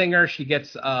headline singer. She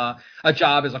gets a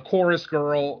job as a chorus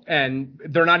girl, and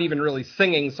they're not even really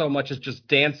singing so much as just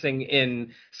dancing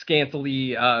in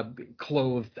scantily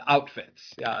clothed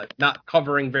outfits, not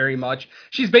covering very much.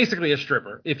 She's basically a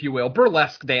stripper, if you will.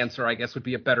 Burlesque dancer, I guess, would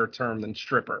be a better term than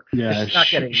stripper. Yeah,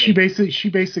 she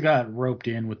basically got roped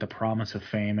in with the promise of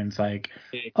fame, and it's like,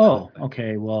 oh,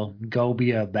 okay, well, go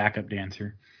be a backup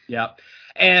dancer. Yeah.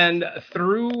 And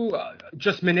through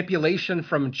just manipulation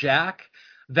from Jack,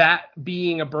 that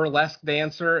being a burlesque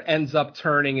dancer ends up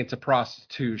turning into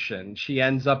prostitution. She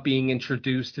ends up being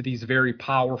introduced to these very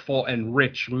powerful and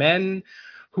rich men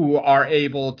who are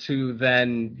able to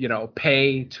then,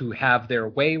 pay to have their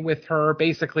way with her.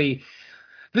 Basically,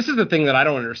 this is the thing that I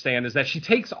don't understand, is that she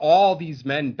takes all these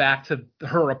men back to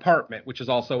her apartment, which is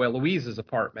also Eloise's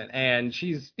apartment. And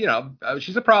she's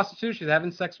a prostitute. She's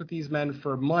having sex with these men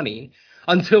for money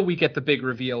until we get the big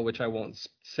reveal, which I won't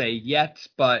say yet.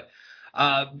 But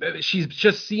she's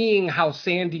just seeing how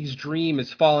Sandy's dream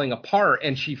is falling apart,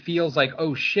 and she feels like,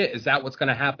 oh shit, is that what's going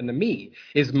to happen to me?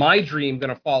 Is my dream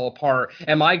going to fall apart?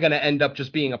 Am I going to end up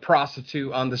just being a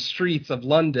prostitute on the streets of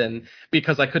London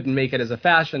because I couldn't make it as a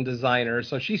fashion designer?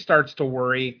 So she starts to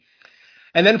worry.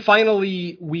 And then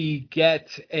finally, we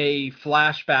get a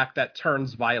flashback that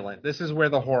turns violent. This is where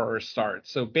the horror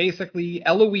starts. So basically,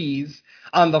 Eloise,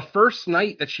 on the first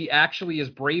night that she actually is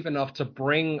brave enough to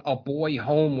bring a boy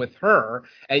home with her,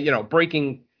 and,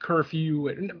 breaking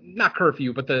not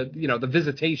curfew, but the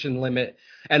visitation limit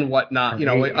and whatnot,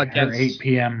 against her 8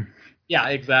 p.m. Yeah,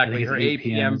 exactly. Her 8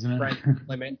 p.m.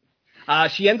 limit.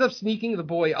 She ends up sneaking the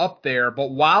boy up there,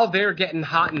 but while they're getting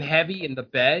hot and heavy in the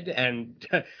bed, and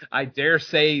I dare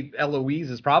say Eloise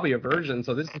is probably a virgin,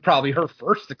 so this is probably her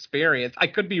first experience. I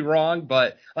could be wrong,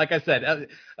 but like I said,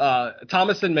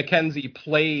 Thomasin McKenzie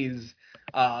plays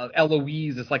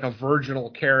Eloise as like a virginal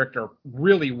character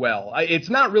really well. It's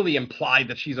not really implied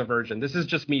that she's a virgin. This is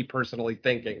just me personally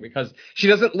thinking, because she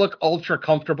doesn't look ultra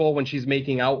comfortable when she's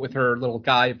making out with her little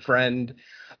guy friend.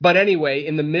 But anyway,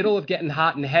 in the middle of getting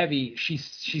hot and heavy, she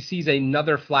sees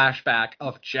another flashback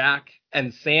of Jack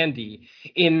and Sandy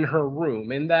in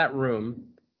that room.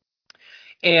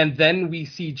 And then we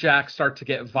see Jack start to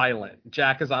get violent.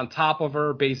 Jack is on top of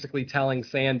her, basically telling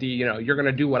Sandy, you're going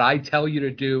to do what I tell you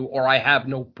to do, or I have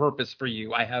no purpose for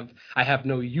you. I have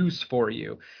no use for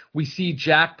you. We see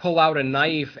Jack pull out a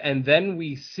knife, and then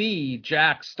we see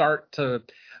Jack start to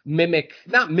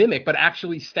not mimic, but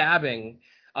actually stabbing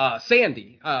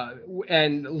Sandy,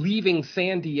 and leaving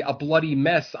Sandy a bloody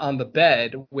mess on the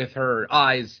bed with her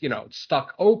eyes,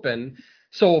 stuck open.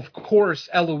 So, of course,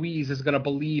 Eloise is going to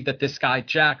believe that this guy,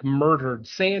 Jack, murdered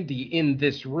Sandy in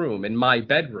this room, in my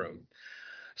bedroom.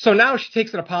 So now she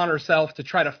takes it upon herself to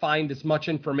try to find as much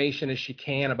information as she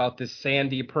can about this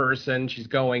Sandy person. She's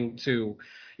going to,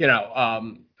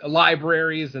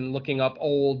 libraries and looking up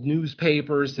old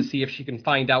newspapers to see if she can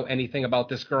find out anything about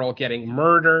this girl getting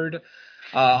murdered.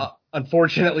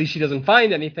 Unfortunately, she doesn't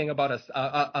find anything about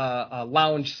a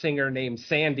lounge singer named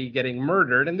Sandy getting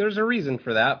murdered, and there's a reason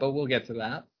for that, but we'll get to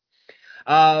that.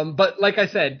 But like I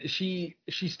said, she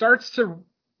starts to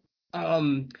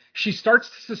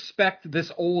suspect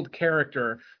this old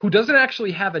character who doesn't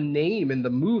actually have a name in the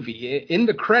movie. In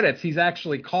the credits, he's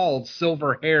actually called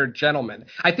Silver-Haired Gentleman.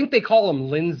 I think they call him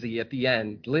Lindsay at the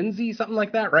end. Lindsay, something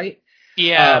like that, right?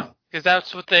 Yeah, because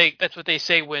that's what they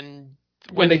say when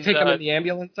they take him in the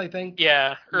ambulance, I think.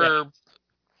 Yeah,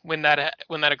 when that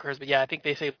occurs. But yeah, I think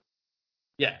they say.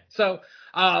 Yeah. So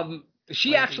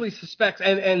she actually suspects,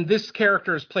 and this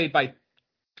character is played by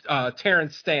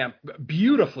Terrence Stamp,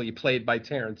 beautifully played by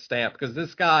Terrence Stamp, because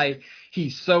this guy,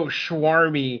 he's so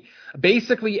schwarmy.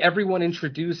 Basically, everyone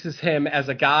introduces him as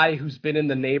a guy who's been in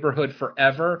the neighborhood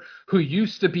forever, who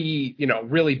used to be,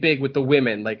 really big with the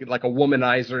women, like a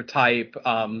womanizer type.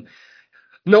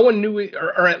 No one knew,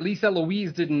 or at least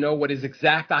Eloise didn't know what his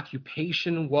exact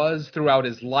occupation was throughout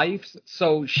his life.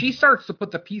 So she starts to put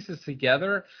the pieces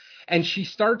together, and she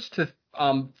starts to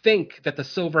think that the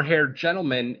silver-haired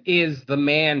gentleman is the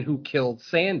man who killed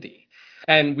Sandy.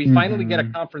 And we finally get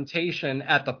a confrontation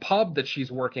at the pub that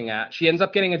she's working at. She ends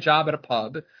up getting a job at a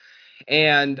pub,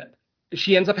 and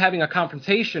she ends up having a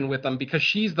confrontation with them because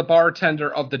she's the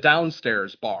bartender of the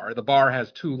downstairs bar. The bar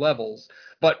has 2 levels,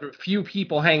 but few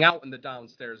people hang out in the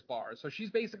downstairs bar. So she's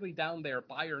basically down there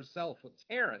by herself with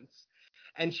Terrence.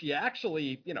 And she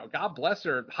actually, God bless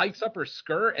her, hikes up her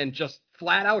skirt and just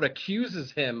flat out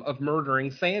accuses him of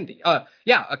murdering Sandy.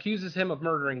 Accuses him of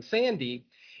murdering Sandy.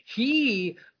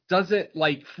 He doesn't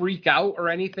like freak out or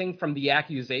anything from the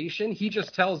accusation. He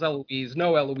just tells Eloise,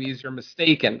 no, Eloise, you're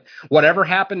mistaken. Whatever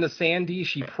happened to Sandy,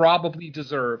 she probably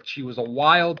deserved. She was a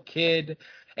wild kid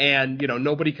and,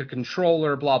 nobody could control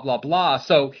her, blah, blah, blah.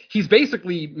 So he's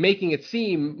basically making it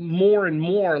seem more and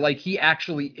more like he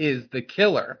actually is the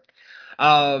killer.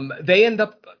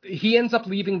 He ends up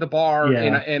leaving the bar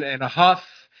in a huff.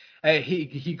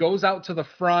 He goes out to the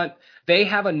front. They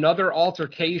have another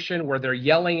altercation where they're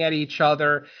yelling at each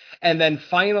other. And then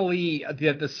finally,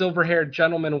 the silver-haired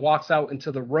gentleman walks out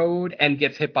into the road and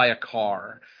gets hit by a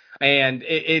car. And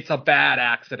it's a bad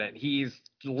accident. He's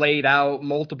laid out,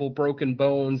 multiple broken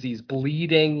bones. He's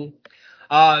bleeding.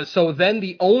 So then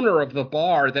the owner of the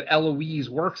bar that Eloise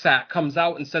works at comes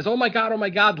out and says, oh my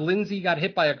God, Lindsay got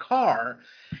hit by a car.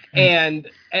 And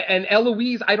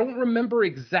Eloise, I don't remember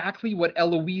exactly what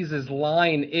Eloise's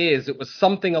line is. It was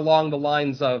something along the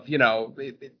lines of,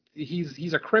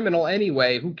 he's a criminal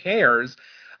anyway. Who cares?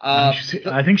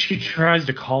 I think she tries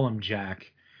to call him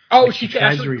Jack. Oh, like she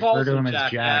tries to refer refer to him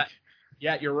as Jack.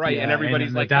 Yeah, you're right. Yeah, and everybody's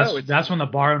and like, that's when the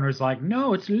bar owner's like,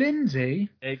 no, it's Lindsay.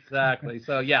 Exactly.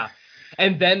 So, yeah.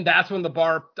 And then that's when the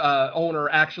bar owner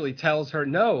actually tells her,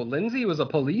 no, Lindsay was a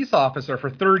police officer for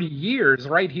 30 years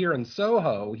right here in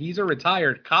Soho. He's a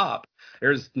retired cop.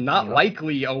 There's not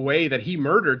likely a way that he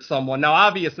murdered someone. Now,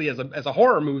 obviously, as a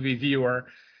horror movie viewer,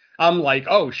 I'm like,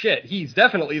 oh, shit, he's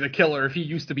definitely the killer if he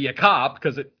used to be a cop,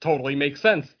 because it totally makes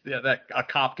sense that a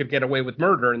cop could get away with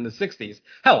murder in the 60s.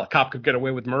 Hell, a cop could get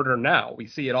away with murder now. We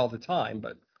see it all the time.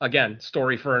 But again,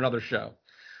 story for another show.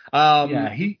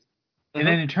 And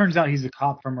then it turns out he's a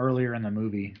cop from earlier in the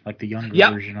movie, like the younger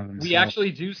version of himself. We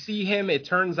actually do see him. It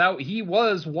turns out he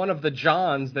was one of the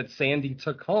Johns that Sandy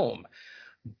took home.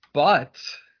 But,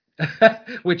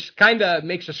 which kind of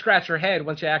makes you scratch your head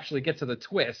once you actually get to the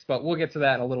twist. But we'll get to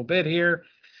that in a little bit here.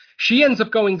 She ends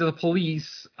up going to the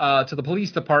police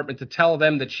department to tell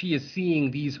them that she is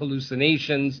seeing these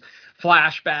hallucinations,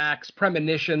 flashbacks,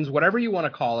 premonitions, whatever you want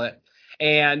to call it.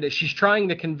 And she's trying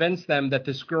to convince them that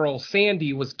this girl,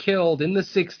 Sandy, was killed in the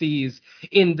 60s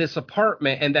in this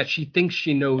apartment and that she thinks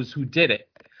she knows who did it.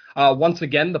 Once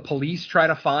again, the police try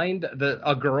to find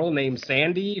a girl named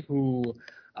Sandy who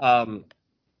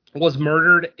was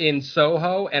murdered in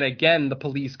Soho. And again, the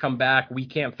police come back. We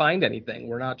can't find anything.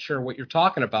 We're not sure what you're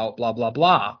talking about, blah, blah,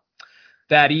 blah.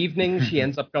 That evening, she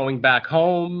ends up going back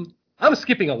home. I'm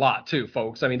skipping a lot, too,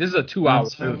 folks. I mean, this is a 2-hour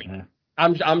movie. Okay.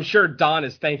 I'm sure Don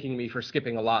is thanking me for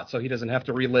skipping a lot so he doesn't have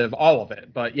to relive all of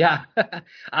it. But yeah.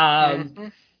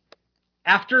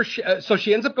 So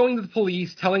she ends up going to the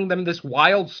police, telling them this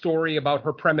wild story about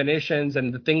her premonitions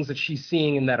and the things that she's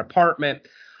seeing in that apartment.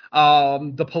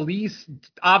 The police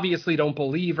obviously don't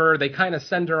believe her. They kind of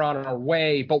send her on her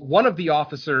way. But one of the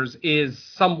officers is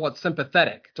somewhat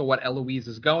sympathetic to what Eloise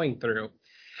is going through.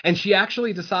 And she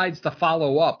actually decides to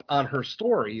follow up on her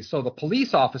story. So the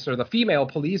police officer, the female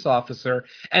police officer,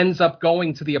 ends up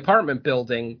going to the apartment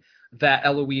building that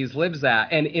Eloise lives at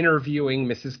and interviewing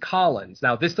Mrs. Collins.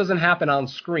 Now, this doesn't happen on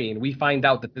screen. We find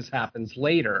out that this happens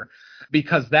later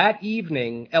because that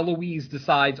evening, Eloise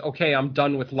decides, okay, I'm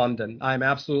done with London. I'm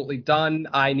absolutely done.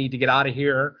 I need to get out of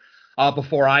here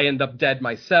before I end up dead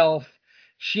myself.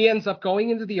 She ends up going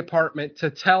into the apartment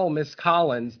to tell Miss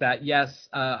Collins that, yes,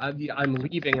 I'm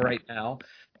leaving right now.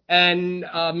 And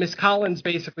Miss Collins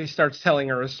basically starts telling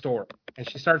her a story. And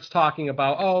she starts talking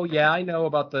about, oh, yeah, I know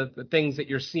about the things that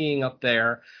you're seeing up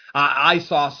there. I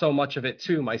saw so much of it,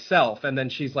 too, myself. And then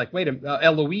she's like,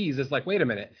 Eloise is like, wait a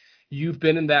minute. You've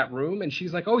been in that room? And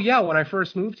she's like, oh, yeah, when I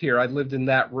first moved here, I lived in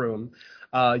that room.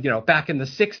 Back in the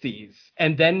 60s.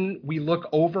 And then we look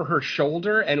over her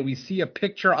shoulder and we see a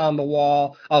picture on the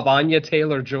wall of Anya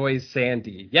Taylor-Joy's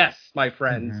Sandy. Yes, my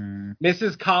friends. Mm-hmm.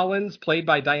 Mrs. Collins, played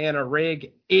by Diana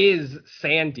Rigg, is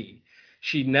Sandy.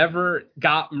 She never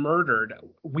got murdered.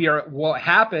 What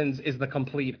happens is the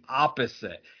complete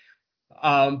opposite.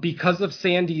 Because of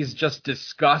Sandy's just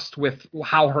disgust with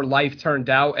how her life turned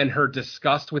out and her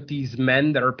disgust with these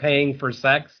men that are paying for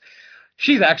sex,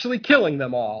 she's actually killing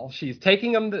them all. She's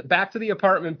taking them back to the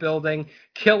apartment building,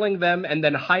 killing them, and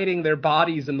then hiding their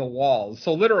bodies in the walls.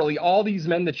 So literally all these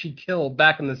men that she killed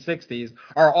back in the 60s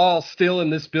are all still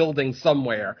in this building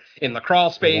somewhere, in the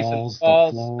crawl space, the walls, and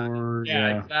walls. The floor,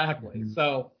 yeah, exactly. Mm-hmm.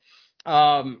 So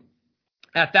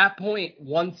at that point,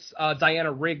 once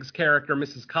Diana Rigg's character,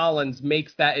 Mrs. Collins,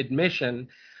 makes that admission,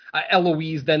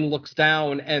 Eloise then looks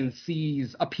down and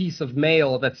sees a piece of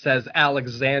mail that says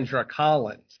Alexandra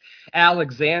Collins.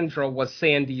 Alexandra was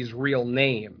Sandy's real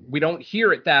name. We don't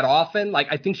hear it that often. Like,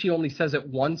 I think she only says it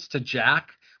once to Jack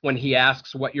when he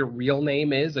asks what your real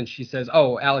name is, and she says,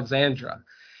 oh, Alexandra.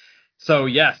 So,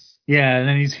 yes. Yeah, and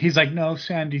then he's like, no,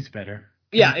 Sandy's better.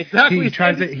 Yeah, exactly. He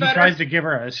tries to give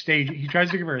her a stage. He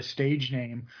tries to give her a stage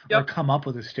name or come up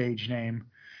with a stage name,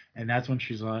 and that's when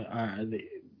she's like,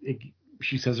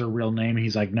 she says her real name. And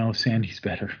he's like, no, Sandy's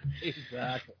better.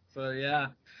 Exactly. So yeah.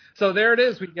 So there it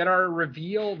is. We get our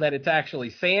reveal that it's actually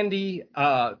Sandy.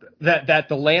 That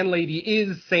the landlady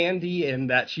is Sandy, and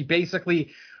that she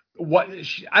basically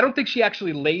I don't think she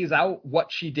actually lays out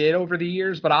what she did over the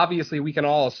years, but obviously we can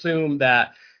all assume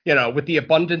that, with the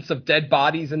abundance of dead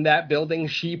bodies in that building,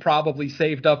 she probably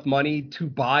saved up money to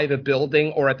buy the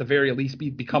building, or at the very least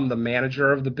become the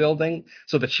manager of the building,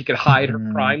 so that she could hide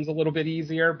her crimes a little bit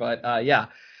easier. But yeah.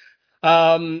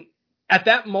 At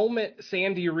that moment,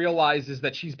 Sandy realizes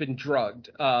that she's been drugged.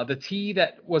 The tea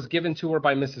that was given to her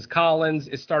by Mrs. Collins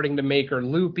is starting to make her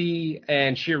loopy,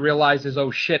 and she realizes,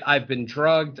 oh shit, I've been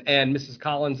drugged. And Mrs.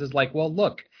 Collins is like, well,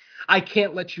 look, I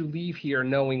can't let you leave here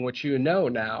knowing what you know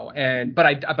now,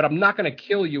 but I'm not going to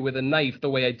kill you with a knife the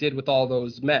way I did with all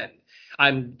those men.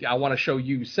 I want to show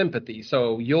you sympathy,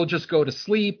 so you'll just go to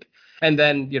sleep, and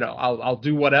then I'll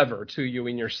do whatever to you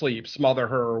in your sleep, smother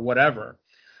her or whatever.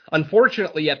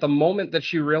 Unfortunately, at the moment that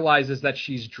she realizes that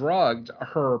she's drugged,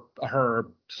 her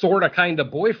sort of kind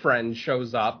of boyfriend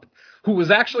shows up, who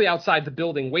was actually outside the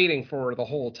building waiting for her the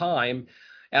whole time.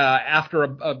 After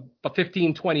a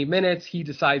 15, 20 minutes, he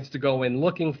decides to go in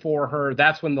looking for her.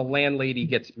 That's when the landlady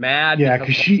gets mad. Yeah,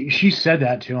 because she said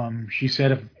that to him. She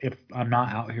said, if I'm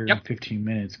not out here in 15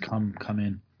 minutes, come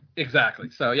in. Exactly.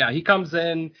 So, yeah, he comes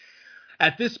in.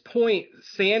 At this point,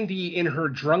 Sandy, in her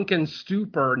drunken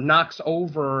stupor, knocks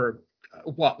over,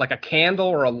 like a candle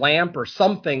or a lamp or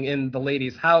something in the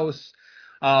lady's house.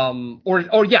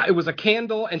 It was a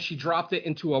candle, and she dropped it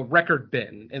into a record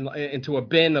bin, into a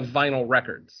bin of vinyl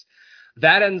records.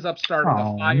 That ends up starting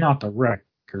a fire. Not the records.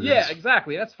 Yeah,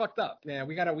 exactly. That's fucked up. Yeah,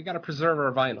 we gotta preserve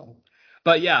our vinyl.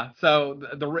 But yeah, so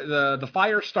the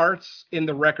fire starts in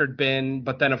the record bin,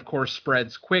 but then of course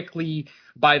spreads quickly.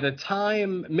 By the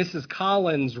time Mrs.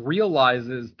 Collins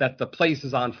realizes that the place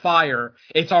is on fire,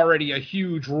 it's already a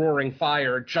huge roaring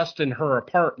fire just in her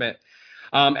apartment.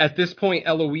 At this point,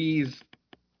 Eloise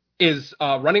is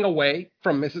running away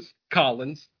from Mrs.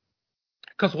 Collins,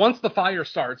 because once the fire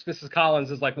starts, Mrs.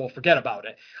 Collins is like, well, forget about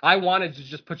it. I wanted to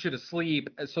just put you to sleep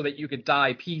so that you could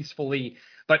die peacefully,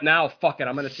 but now, fuck it,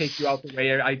 I'm going to take you out the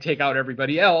way I take out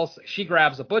everybody else. She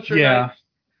grabs a butcher knife.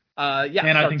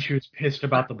 And I think she was pissed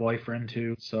about the boyfriend,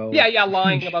 too. So Yeah,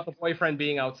 lying about the boyfriend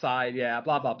being outside. Yeah,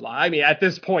 blah, blah, blah. I mean, at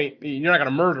this point, you're not going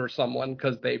to murder someone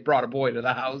because they brought a boy to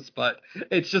the house, but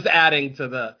it's just adding to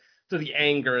the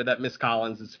anger that Miss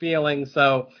Collins is feeling.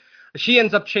 So she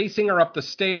ends up chasing her up the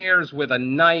stairs with a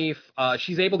knife.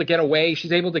 She's able to get away.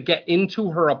 She's able to get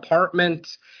into her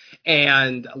apartment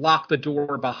and lock the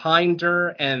door behind her.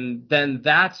 And then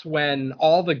that's when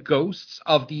all the ghosts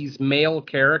of these male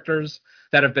characters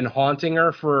that have been haunting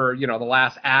her for, the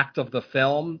last act of the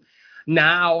film,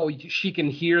 now she can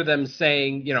hear them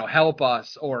saying, help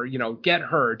us, or, get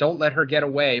her, don't let her get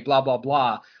away, blah, blah,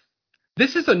 blah.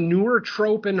 This is a newer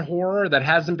trope in horror that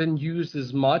hasn't been used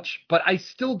as much, but I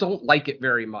still don't like it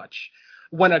very much.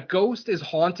 When a ghost is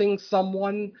haunting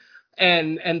someone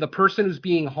and the person who's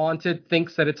being haunted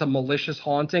thinks that it's a malicious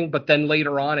haunting, but then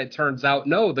later on it turns out,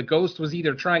 no, the ghost was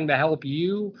either trying to help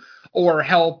you or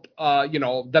help,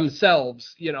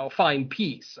 themselves, find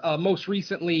peace. Most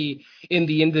recently in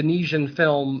the Indonesian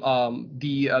film,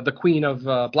 the Queen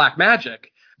of Black Magic,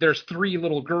 there's 3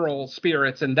 little girl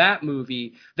spirits in that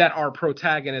movie that our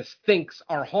protagonist thinks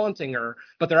are haunting her,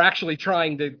 but they're actually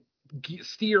trying to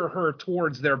steer her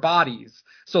towards their bodies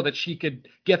so that she could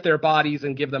get their bodies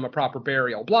and give them a proper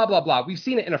burial. Blah, blah, blah. We've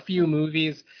seen it in a few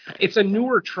movies. It's a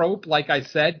newer trope, like I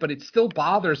said, but it still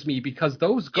bothers me because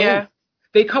those ghosts,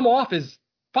 they come off as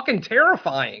fucking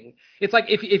terrifying. It's like,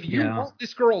 if you want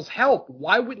this girl's help,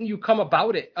 why wouldn't you come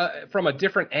about it from a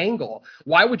different angle?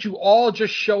 Why would you all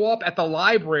just show up at the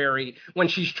library when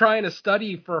she's trying to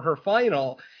study for her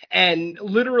final, and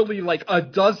literally like a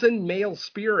dozen male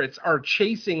spirits are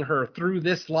chasing her through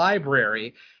this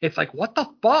library? It's like, what the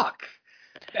fuck?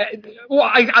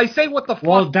 Well, I say what the fuck.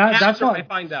 Well, that's why I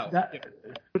find out.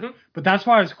 But that's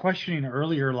why I was questioning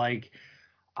earlier, like,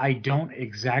 I don't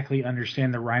exactly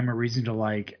understand the rhyme or reason to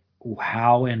like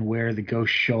how and where the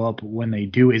ghosts show up when they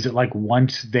do. Is it like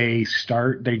once they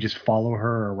start, they just follow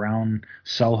her around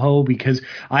Soho? Because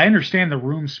I understand the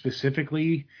room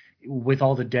specifically with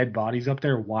all the dead bodies up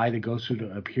there, why the ghosts would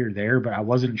appear there, but I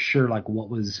wasn't sure like what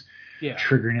was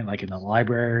triggering it, like in the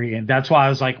library. And that's why I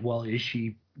was like, well,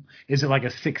 is it like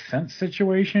a Sixth Sense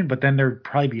situation? But then there'd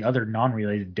probably be other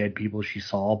non-related dead people she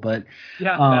saw. But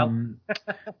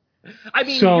I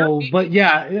mean, so, but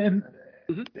yeah, and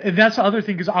And that's the other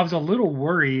thing, because I was a little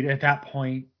worried at that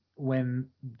point when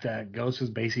the ghost was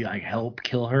basically like, help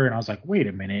kill her, and I was like, wait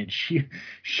a minute,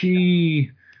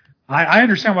 I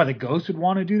understand why the ghost would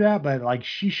want to do that, but like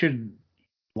she shouldn't.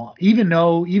 Well,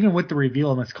 even with the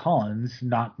reveal of Miss Collins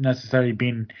not necessarily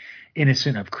being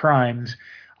innocent of crimes,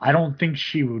 I don't think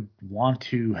she would want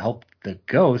to help the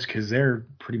ghost because they're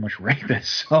pretty much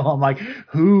rapists. So I'm like,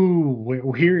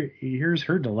 here's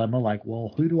her dilemma. Like,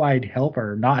 well, who do I help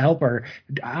or not help, or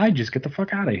I just get the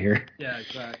fuck out of here? Yeah,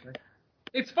 exactly.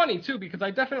 It's funny too because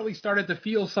I definitely started to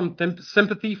feel some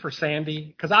sympathy for Sandy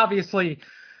because obviously,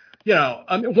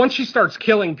 once she starts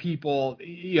killing people,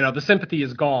 the sympathy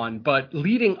is gone. But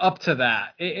leading up to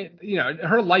that,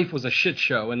 her life was a shit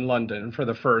show in London for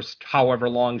the first however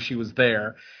long she was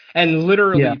there. And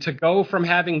literally to go from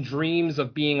having dreams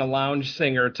of being a lounge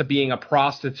singer to being a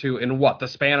prostitute in the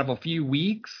span of a few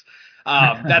weeks,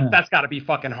 that's got to be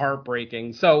fucking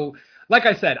heartbreaking. So, like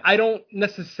I said, I don't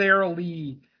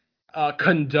necessarily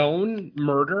condone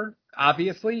murder,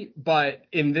 obviously, but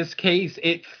in this case,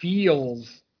 it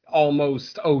feels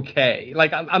almost okay.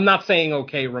 Like I'm not saying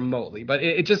okay remotely, but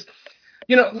it just,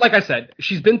 like I said,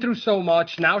 she's been through so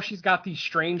much. Now she's got these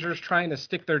strangers trying to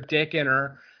stick their dick in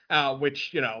her,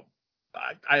 which,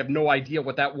 I have no idea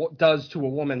what that does to a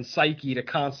woman's psyche to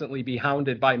constantly be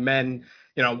hounded by men,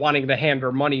 wanting to hand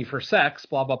her money for sex,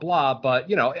 blah, blah, blah. But,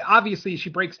 obviously she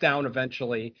breaks down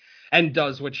eventually and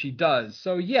does what she does.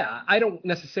 So, yeah, I don't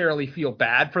necessarily feel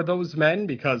bad for those men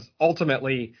because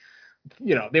ultimately,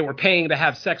 they were paying to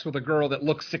have sex with a girl that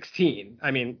looks 16. I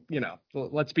mean,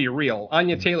 let's be real.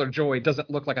 Anya Taylor-Joy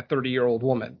doesn't look like a 30-year-old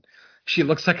woman. She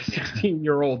looks like a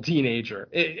 16-year-old teenager.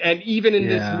 And even in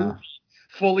this movie,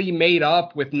 fully made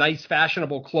up with nice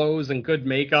fashionable clothes and good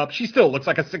makeup, she still looks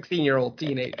like a 16-year-old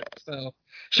teenager. So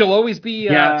she'll always be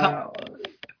top.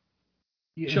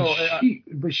 Go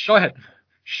ahead.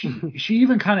 She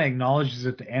even kind of acknowledges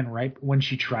at the end, right, when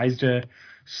she tries to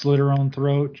slit her own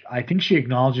throat. I think she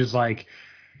acknowledges, like,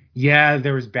 yeah,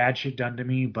 there was bad shit done to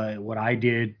me, but what I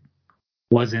did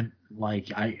wasn't,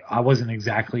 like, I wasn't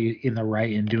exactly in the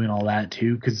right in doing all that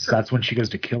too, because that's when she goes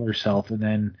to kill herself,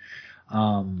 and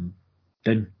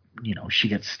then she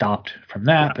gets stopped from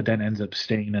that, but then ends up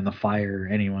staying in the fire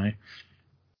anyway.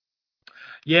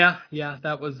 Yeah,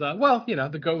 that was,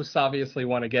 the ghosts obviously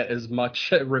want to get as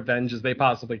much revenge as they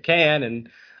possibly can, and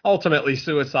ultimately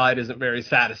suicide isn't very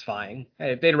satisfying.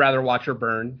 They'd rather watch her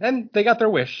burn, and they got their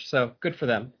wish, so good for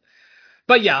them.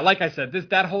 But yeah, like I said,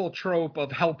 that whole trope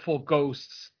of helpful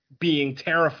ghosts being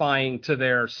terrifying to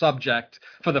their subject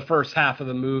for the first half of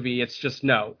the movie, it's just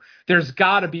no. There's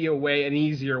got to be an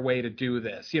easier way to do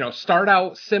this. Start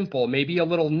out simple, maybe a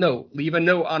little note, leave a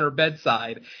note on her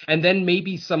bedside, and then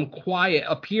maybe some quiet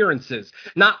appearances,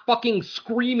 not fucking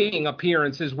screaming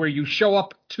appearances where you show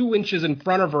up 2 inches in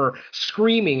front of her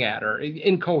screaming at her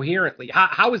incoherently.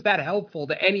 How is that helpful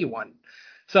to anyone?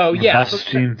 So yeah,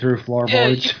 busting through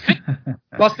floorboards.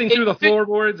 Busting through the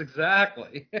floorboards,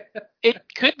 exactly. It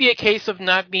could be a case of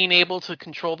not being able to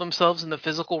control themselves in the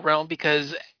physical realm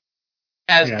because,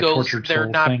 as ghosts, they're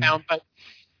not bound by.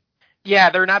 Yeah,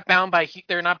 they're not bound by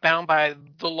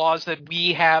the laws that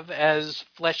we have as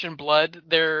flesh and blood.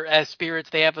 They're as spirits.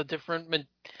 They have a different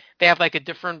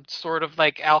sort of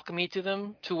like alchemy to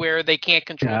them, to where they can't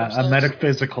control themselves. A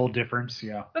metaphysical difference.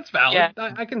 Yeah, that's valid.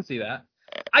 Yeah. I can see that.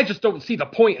 I just don't see the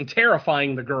point in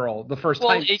terrifying the girl the first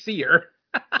time you see her.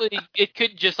 It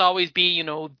could just always be,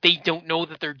 they don't know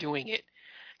that they're doing it.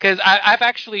 Because I've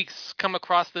actually come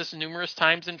across this numerous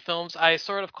times in films. I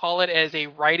sort of call it as a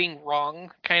righting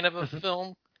wrong kind of a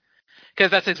film.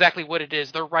 Because that's exactly what it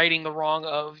is. They're righting the wrong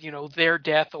of, their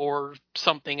death or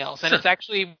something else. And It's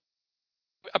actually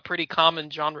a pretty common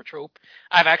genre trope.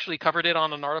 I've actually covered it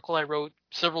on an article I wrote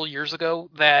several years ago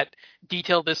that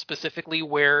detailed this specifically,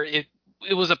 where it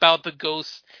was about the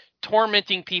ghosts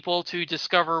tormenting people to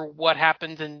discover what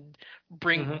happens and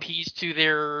bring peace to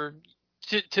their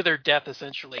death,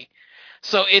 essentially.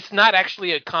 So it's not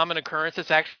actually a common occurrence.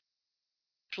 It's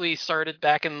actually started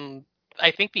back in, I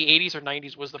think, the 80s or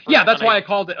 90s was the first. Yeah, that's why I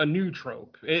called it a new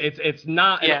trope. It's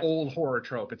not an old horror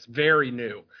trope. It's very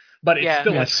new. But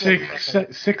it's still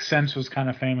Sixth Sense was kind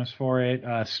of famous for it.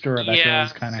 Stir of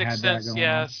Echoes kind of had that going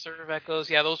on. Stir of Echoes.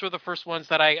 Yeah, those were the first ones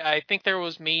that I think there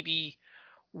was maybe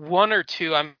one or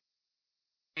two. I'm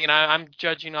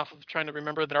judging off of trying to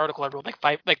remember the article I wrote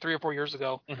like 3 or 4 years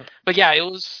ago. But yeah,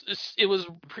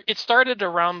 it started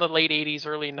around the late 80s,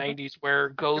 early 90s, where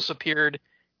ghosts appeared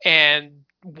and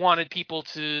wanted people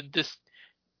to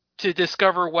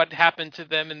discover what happened to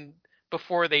them and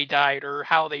before they died or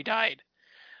how they died.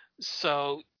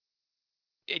 So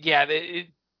yeah,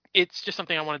 it's just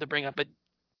something I wanted to bring up. But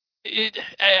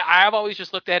I've always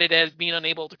just looked at it as being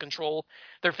unable to control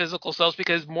their physical selves,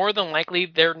 because more than likely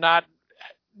they're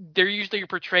usually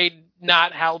portrayed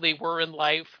not how they were in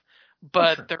life,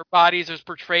 but their bodies is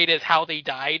portrayed as how they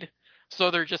died. So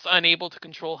they're just unable to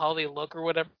control how they look or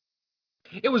whatever.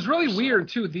 It was really weird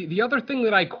too. The other thing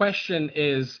that I question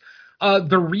is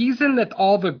the reason that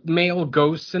all the male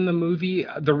ghosts in the movie,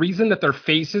 the reason that their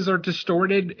faces are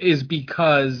distorted is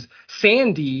because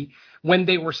Sandy, when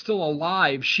they were still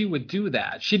alive, she would do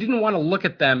that. She didn't want to look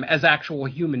at them as actual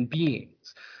human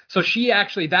beings. So she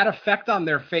actually, that effect on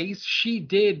their face, she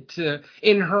did to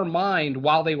in her mind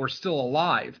while they were still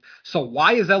alive. So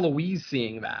why is Eloise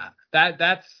seeing that?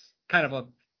 That's kind of a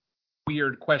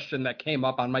weird question that came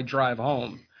up on my drive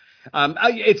home.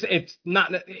 It's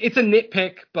a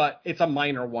nitpick, but it's a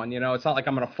minor one. It's not like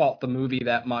I'm going to fault the movie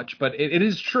that much, but it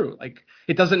is true. Like,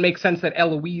 it doesn't make sense that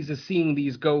Eloise is seeing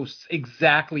these ghosts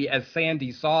exactly as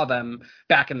Sandy saw them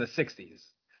back in the 60s.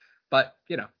 But,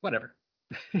 whatever.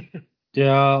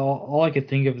 Yeah, all I could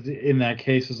think of in that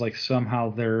case is like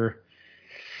somehow they're,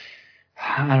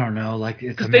 I don't know, like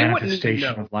it's a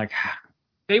manifestation of like.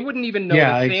 They wouldn't even know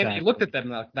that Sandy looked at them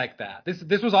like that.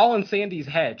 This was all in Sandy's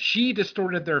head. She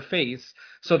distorted their face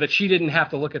so that she didn't have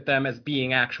to look at them as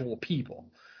being actual people.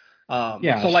 So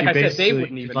like I said, they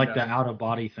wouldn't even like know. The out of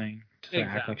body thing to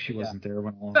act like she wasn't there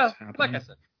when all this happened. Like I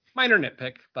said, minor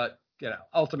nitpick, but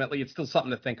ultimately it's still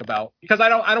something to think about, because I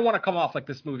don't want to come off like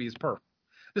this movie is perfect.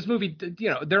 This movie,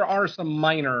 there are some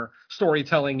minor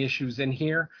storytelling issues in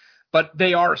here, but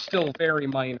they are still very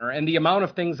minor, and the amount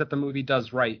of things that the movie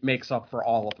does right makes up for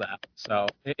all of that. So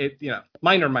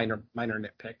minor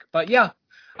nitpick. But yeah,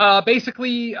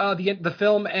 basically the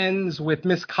film ends with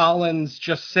Miss Collins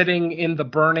just sitting in the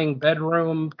burning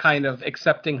bedroom, kind of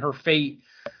accepting her fate.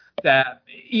 That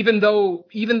even though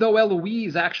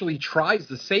Eloise actually tries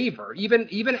to save her,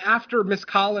 even after Miss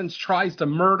Collins tries to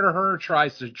murder her,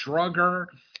 tries to drug her,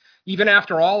 even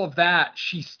after all of that,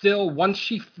 she still, once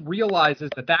she realizes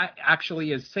that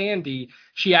actually is Sandy,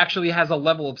 she actually has a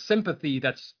level of sympathy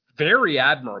that's very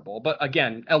admirable. But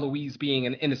again, Eloise being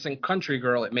an innocent country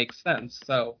girl, it makes sense.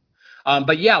 So,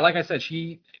 but yeah, like I said,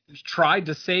 she tried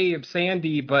to save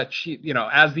Sandy, but she,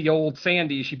 as the old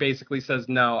Sandy, she basically says,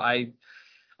 no, I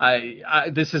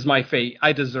this is my fate.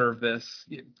 I deserve this.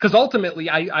 Because ultimately,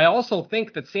 I also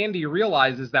think that Sandy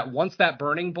realizes that once that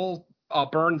burning bull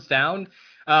burns down,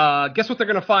 guess what they're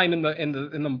going to find in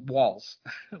the walls?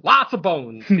 Lots of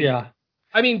bones. Yeah.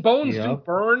 I mean, bones do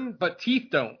burn, but teeth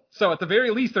don't. So at the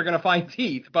very least, they're going to find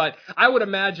teeth. But I would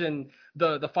imagine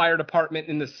the fire department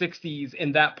in the 60s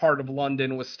in that part of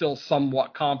London was still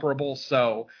somewhat comparable.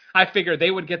 So I figured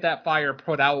they would get that fire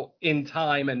put out in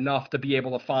time enough to be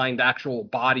able to find actual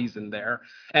bodies in there.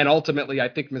 And ultimately, I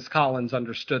think Miss Collins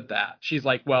understood that. She's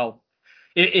like, well,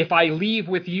 if I leave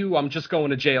with you, I'm just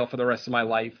going to jail for the rest of my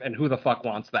life. And who the fuck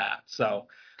wants that? So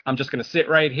I'm just going to sit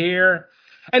right here.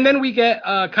 And then we get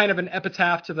kind of an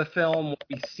epitaph to the film.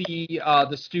 We see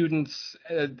the students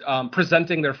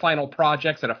presenting their final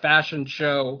projects at a fashion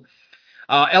show.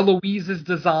 Eloise's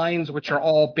designs, which are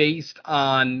all based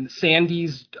on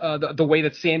Sandy's, the way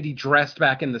that Sandy dressed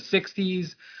back in the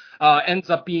 60s, ends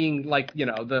up being like,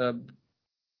 the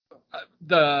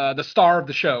star of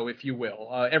the show, if you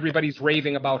will. Everybody's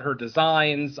raving about her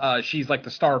designs. She's like the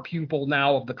star pupil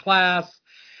now of the class.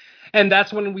 And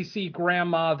that's when we see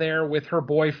Grandma there with her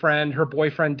boyfriend. Her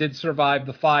boyfriend did survive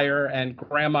the fire, and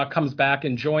Grandma comes back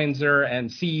and joins her and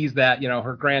sees that,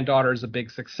 her granddaughter is a big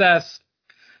success.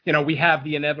 We have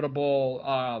the inevitable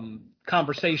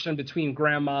conversation between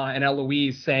Grandma and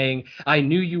Eloise saying, I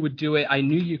knew you would do it. I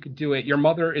knew you could do it. Your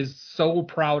mother is so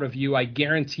proud of you. I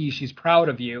guarantee she's proud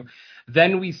of you.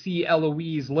 Then we see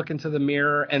Eloise look into the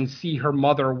mirror and see her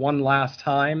mother one last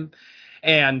time,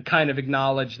 and kind of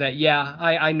acknowledge that, yeah,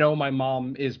 I know my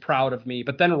mom is proud of me.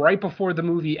 But then right before the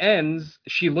movie ends,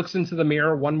 she looks into the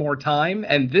mirror one more time,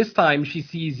 and this time she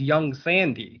sees young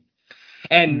Sandy.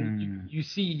 And you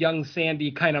see young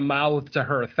Sandy kind of mouth to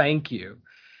her, thank you.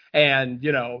 And,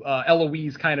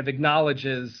 Eloise kind of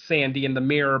acknowledges Sandy in the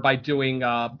mirror by doing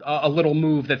a little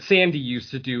move that Sandy used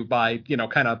to do by,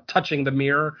 kind of touching the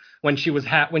mirror when she was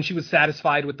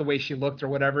satisfied with the way she looked or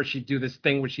whatever. She'd do this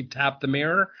thing where she'd tap the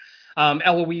mirror.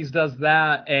 Eloise does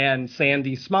that, and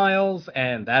Sandy smiles,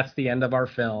 and that's the end of our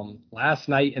film. Last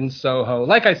Night in Soho.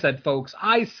 Like I said, folks,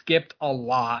 I skipped a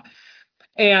lot,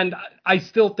 and I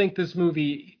still think this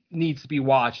movie needs to be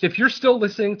watched. If you're still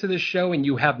listening to this show and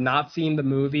you have not seen the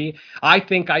movie, I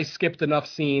think I skipped enough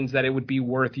scenes that it would be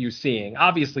worth you seeing.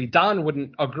 Obviously, Don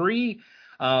wouldn't agree.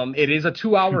 It is a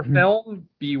 2-hour film.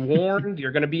 Be warned,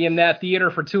 you're going to be in that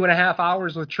theater for 2.5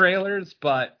 hours with trailers,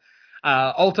 but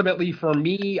Ultimately, for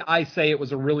me, I say it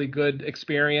was a really good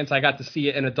experience. I got to see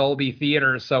it in a Dolby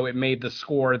theater, so it made the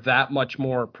score that much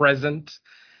more present.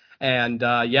 And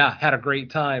yeah, had a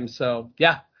great time. So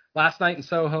yeah, Last Night in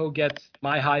Soho gets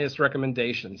my highest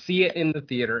recommendation. See it in the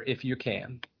theater if you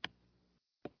can.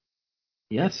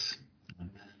 Yes,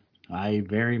 I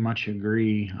very much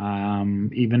agree.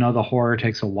 Even though the horror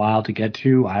takes a while to get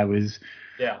to, I was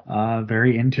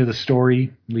very into the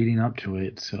story leading up to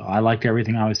it. So I liked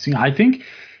everything I was seeing. I think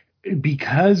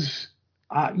because,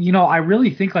 I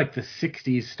really think like the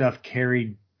 60s stuff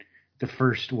carried the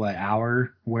first,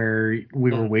 hour where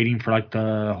we were waiting for like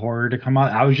the horror to come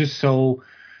out. I was just so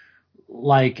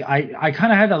like, I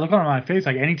kind of had that look on my face.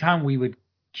 Like anytime we would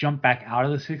jump back out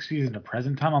of the 60s into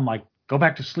present time, I'm like, go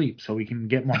back to sleep so we can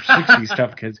get more 60s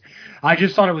stuff, because I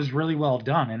just thought it was really well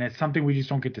done, and it's something we just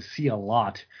don't get to see a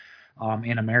lot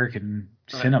in American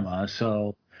cinema.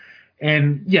 So,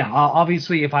 and yeah,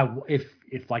 obviously if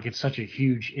like it's such a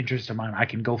huge interest of mine, I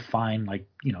can go find like,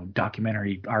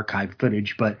 documentary archive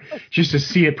footage, but just to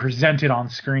see it presented on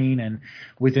screen and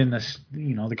within the,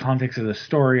 the context of the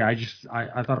story, I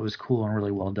thought it was cool and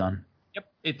really well done. Yep,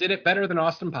 it did it better than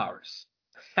Austin Powers.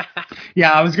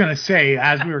 Yeah, I was going to say,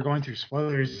 as we were going through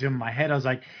spoilers in my head, I was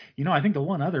like, I think the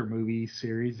one other movie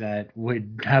series that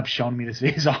would have shown me this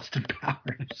is Austin Powers.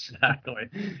 Exactly.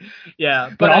 Yeah.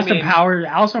 But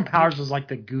Austin Powers was like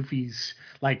the Goofy's,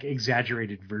 like,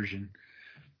 exaggerated version.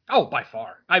 Oh, by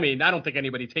far. I mean, I don't think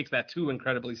anybody takes that too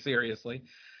incredibly seriously.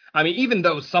 I mean, even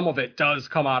though some of it does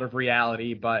come out of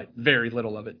reality, but very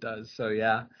little of it does. So,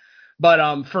 yeah.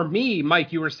 But for me,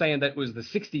 Mike, you were saying that it was the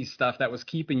 60s stuff that was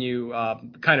keeping you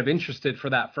kind of interested for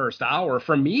that first hour.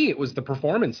 For me, it was the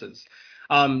performances.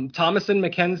 Thomasin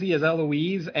McKenzie as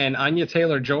Eloise and Anya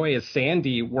Taylor-Joy as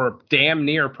Sandy were damn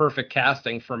near perfect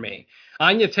casting for me.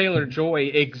 Anya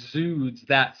Taylor-Joy exudes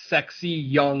that sexy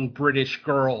young British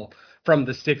girl from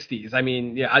the 60s. I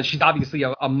mean, yeah, she's obviously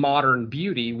a modern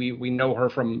beauty. We know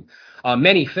her from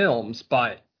many films,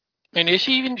 but... And is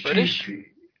she even British?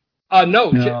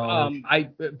 No. I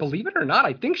believe it or not,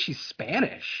 I think she's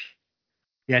Spanish.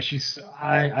 Yeah,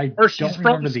 I don't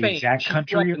remember the exact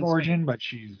country of origin, but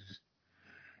she's...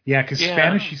 Yeah, because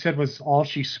Spanish, she said, was all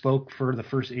she spoke for the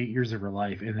first 8 years of her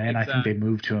life, and then I think they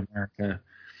moved to America.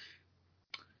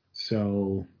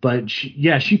 So, but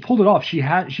she pulled it off. She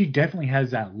definitely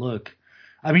has that look.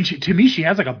 I mean, to me, she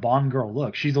has like a Bond girl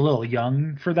look. She's a little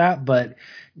young for that, but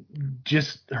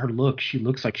just her look, she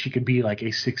looks like she could be like a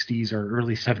 60s or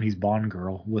early 70s Bond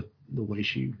girl with the way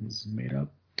she was made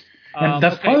up. And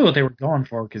that's probably what they were going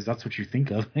for, because that's what you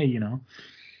think of,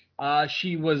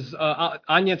 She was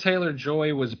Anya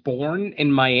Taylor-Joy was born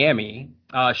in Miami.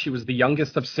 She was the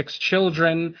youngest of 6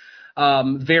 children.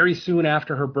 Very soon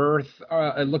after her birth,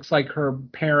 it looks like her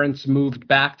parents moved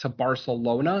back to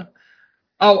Barcelona.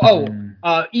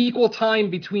 Equal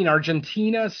time between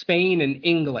Argentina, Spain, and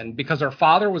England, because her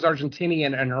father was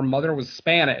Argentinian and her mother was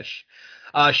Spanish.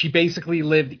 She basically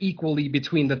lived equally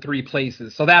between the 3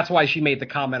 places. So that's why she made the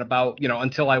comment about,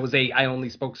 until I was 8, I only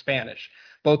spoke Spanish.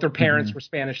 Both her parents were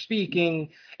Spanish speaking,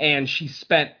 and she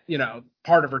spent,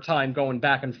 part of her time going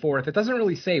back and forth. It doesn't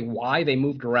really say why they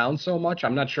moved around so much.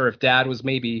 I'm not sure if dad was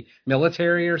maybe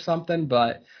military or something,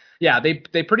 but yeah,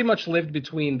 they pretty much lived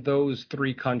between those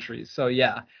 3 countries. So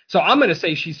yeah. So I'm going to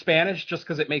say she's Spanish just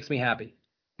because it makes me happy.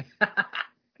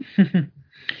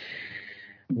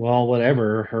 Well,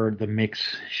 whatever the mix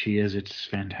she is, it's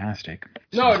fantastic.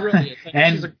 No, it really is.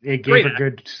 And it gave her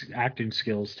good acting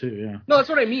skills too. Yeah. No, that's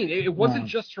what I mean. It wasn't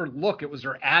just her look; it was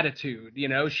her attitude.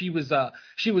 She was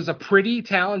a pretty,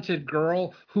 talented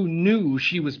girl who knew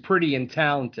she was pretty and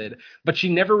talented, but she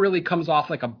never really comes off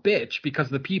like a bitch because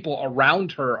the people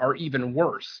around her are even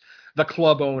worse. The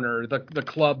club owner, the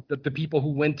club, the people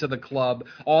who went to the club,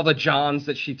 all the Johns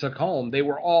that she took home, they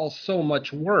were all so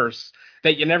much worse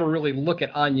that you never really look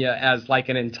at Anya as like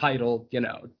an entitled,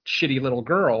 shitty little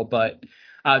girl. But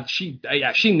she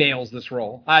nails this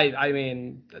role. I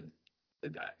mean,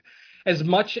 as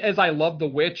much as I love The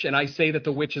Witch, and I say that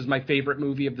The Witch is my favorite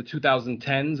movie of the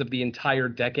 2010s of the entire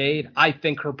decade, I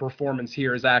think her performance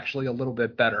here is actually a little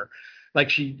bit better.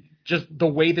 Like just the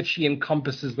way that she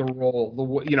encompasses the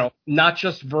role, not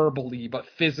just verbally, but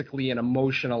physically and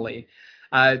emotionally.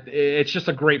 It's just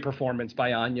a great performance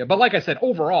by Anya. But like I said,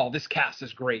 overall, this cast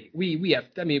is great. We have,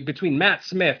 between Matt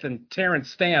Smith and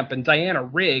Terrence Stamp and Diana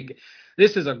Rigg,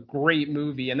 this is a great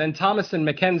movie. And then Thomasin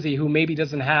McKenzie, who maybe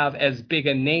doesn't have as big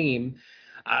a name,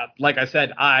 like I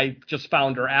said, I just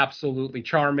found her absolutely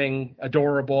charming,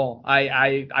 adorable.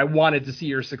 I wanted to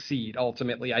see her succeed.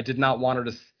 Ultimately, I didn't want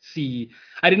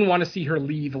to see her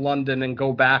leave London and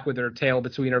go back with her tail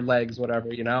between her legs, whatever.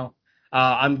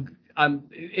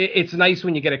 it's nice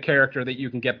when you get a character that you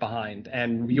can get behind,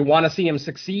 and you want to see him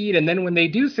succeed. And then when they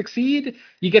do succeed,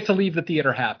 you get to leave the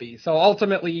theater happy. So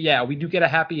ultimately, yeah, we do get a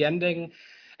happy ending.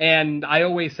 And I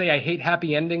always say I hate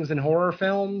happy endings in horror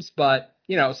films, but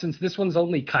since this one's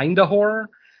only kind of horror,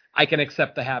 I can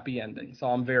accept the happy ending. So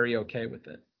I'm very okay with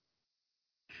it.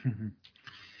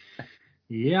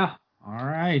 Yeah. All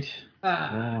right.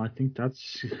 Well, I think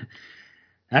that's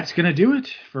gonna do it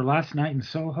for Last Night in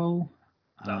Soho.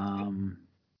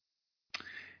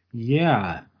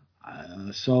 Yeah.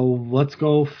 So let's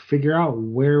go figure out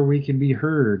where we can be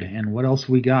heard and what else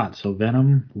we got. So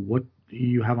Venom, what do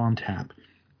you have on tap?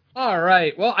 All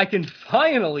right. Well, I can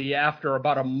finally, after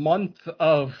about a month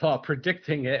of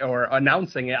predicting it or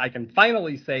announcing it, I can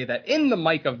finally say that In the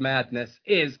Mic of Madness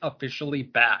is officially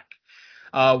back.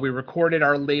 We recorded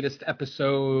our latest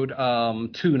episode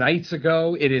 2 nights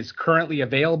ago. It is currently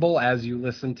available as you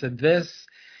listen to this.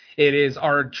 It is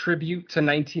our tribute to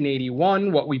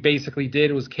 1981. What we basically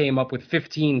did was came up with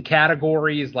 15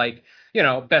 categories, like,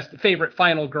 best favorite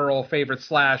final girl, favorite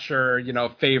slasher,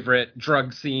 favorite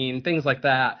drug scene, things like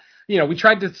that. We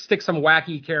tried to stick some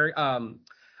wacky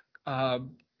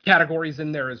categories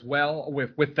in there as well,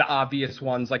 with the obvious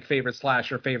ones like favorite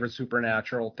slasher, favorite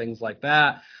supernatural, things like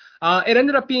that. It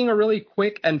ended up being a really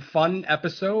quick and fun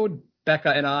episode.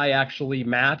 Becca and I actually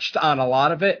matched on a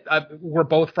lot of it. We're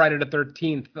both Friday the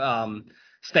 13th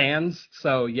stans.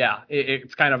 So, yeah,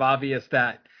 it's kind of obvious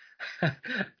that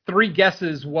 3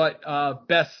 guesses what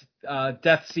best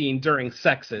death scene during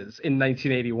sex is in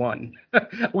 1981.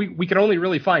 we can only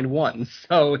really find one,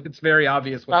 so it's very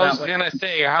obvious what I was going to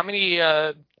say, how many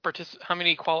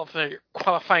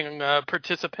qualifying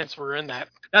participants were in that?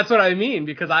 That's what I mean,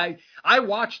 because I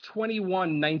watched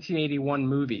 21 1981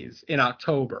 movies in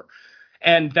October.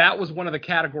 And that was one of the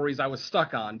categories I was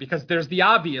stuck on, because there's the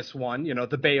obvious one,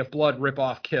 the Bay of Blood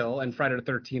ripoff kill and Friday the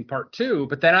 13th Part 2.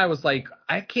 But then I was like,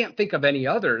 I can't think of any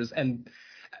others. And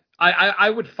I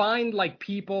would find like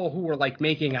people who were like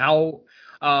making out.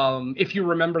 If you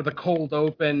remember the cold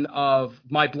open of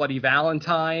My Bloody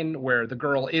Valentine, where the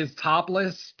girl is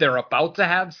topless, they're about to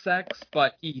have sex,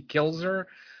 but he kills her.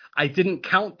 I didn't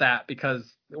count that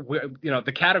because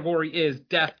the category is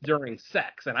death during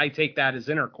sex, and I take that as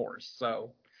intercourse.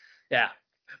 So, yeah.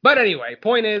 But anyway,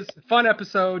 point is, fun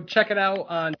episode. Check it out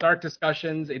on Dark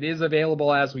Discussions. It is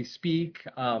available as we speak.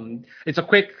 It's a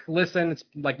quick listen. It's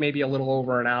like maybe a little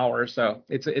over an hour, so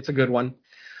it's a good one.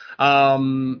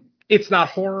 It's Not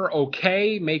Horror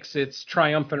Okay makes its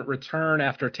triumphant return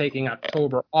after taking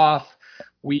October off.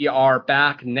 We are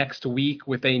back next week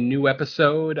with a new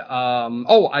episode.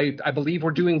 I believe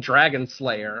we're doing Dragon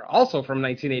Slayer, also from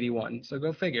 1981. So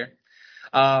go figure.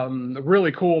 A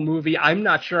really cool movie. I'm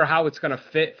not sure how it's going to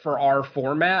fit for our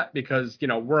format because,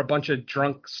 we're a bunch of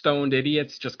drunk, stoned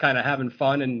idiots just kind of having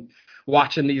fun and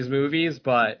watching these movies.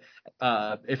 But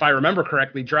if I remember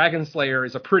correctly, Dragon Slayer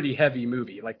is a pretty heavy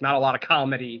movie. Like, not a lot of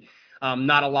comedy.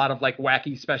 Not a lot of like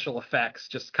wacky special effects,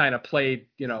 just kind of played,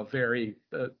 very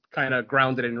kind of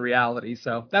grounded in reality.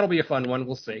 So that'll be a fun one.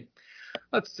 We'll see.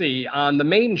 Let's see. On the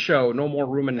main show, No More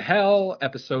Room in Hell,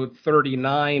 episode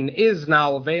 39 is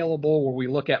now available, where we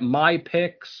look at my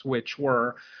picks, which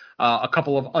were a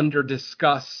couple of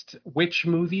under-discussed witch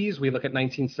movies. We look at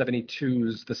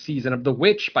 1972's The Season of the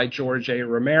Witch by George A.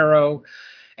 Romero.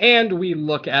 And we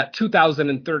look at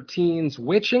 2013's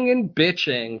Witching and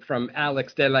Bitching from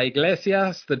Alex de la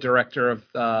Iglesias, the director of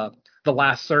The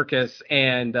Last Circus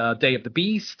and Day of the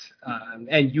Beast.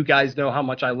 And you guys know how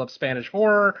much I love Spanish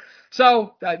horror.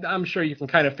 So I'm sure you can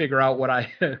kind of figure out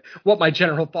what my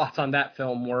general thoughts on that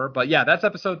film were. But yeah, that's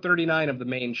episode 39 of the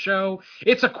main show.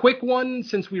 It's a quick one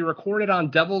since we recorded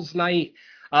on Devil's Night.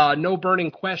 No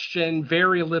burning question,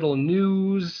 very little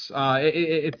news.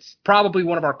 It's probably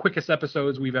one of our quickest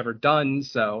episodes we've ever done,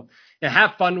 so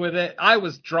have fun with it. I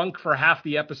was drunk for half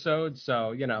the episode,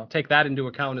 so, take that into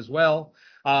account as well.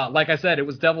 Like I said, it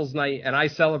was Devil's Night, and I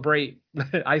celebrate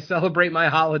my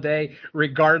holiday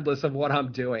regardless of what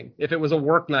I'm doing. If it was a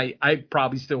work night, I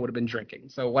probably still would have been drinking,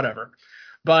 so whatever.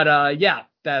 But yeah,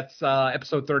 that's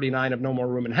episode 39 of No More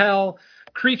Room in Hell.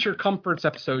 Creature Comforts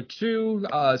episode 2,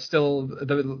 still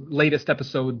the latest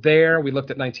episode there. We looked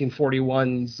at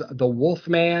 1941's The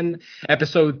Wolfman.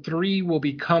 Episode 3 will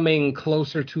be coming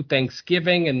closer to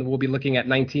Thanksgiving, and we'll be looking at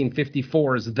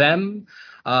 1954's Them,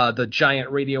 the giant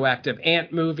radioactive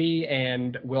ant movie.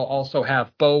 And we'll also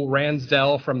have Bo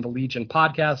Ransdell from the Legion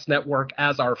Podcast Network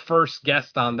as our first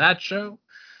guest on that show.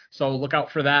 So look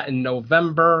out for that in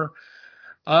November.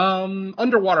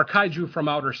 Underwater Kaiju from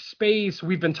Outer Space.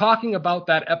 We've been talking about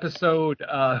that episode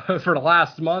for the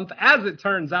last month. As it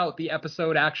turns out, the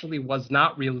episode actually was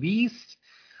not released.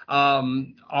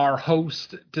 our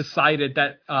host decided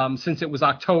that since it was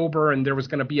October and there was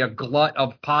going to be a glut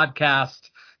of podcasts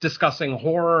discussing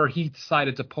horror, he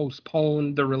decided to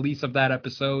postpone the release of that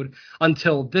episode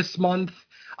until this month.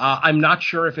 I'm not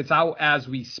sure if it's out as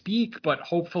we speak, but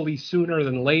hopefully sooner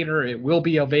than later it will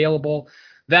be available.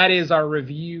 That is our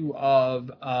review of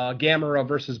Gamera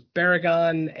versus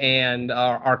Baragon and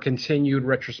our continued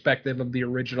retrospective of the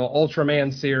original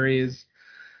Ultraman series.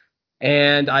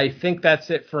 And I think that's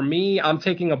it for me. I'm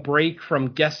taking a break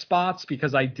from guest spots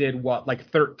because I did,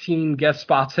 13 guest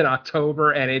spots in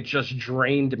October, and it just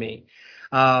drained me.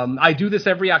 I do this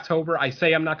every October. I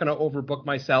say I'm not going to overbook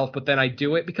myself, but then I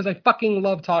do it because I fucking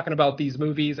love talking about these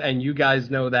movies, and you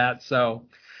guys know that. So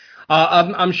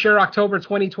I'm sure October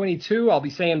 2022, I'll be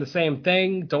saying the same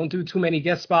thing. Don't do too many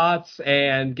guest spots.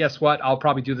 And guess what? I'll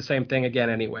probably do the same thing again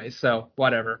anyway. So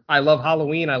whatever. I love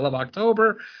Halloween. I love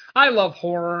October. I love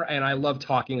horror, and I love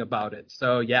talking about it.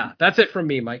 So yeah, that's it from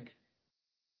me, Mike.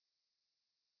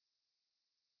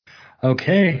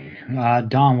 Okay.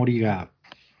 Don, what do you got?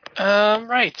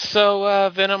 Right. So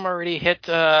Venom already hit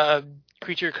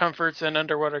Creature Comforts and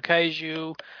Underwater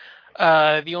Kaiju.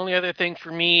 The only other thing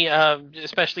for me,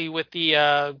 especially with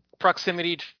the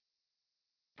proximity to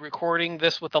recording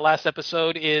this with the last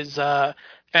episode, is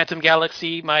Phantom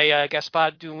Galaxy, my guest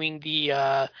spot doing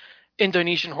the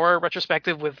Indonesian horror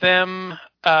retrospective with them.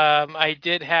 I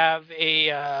did have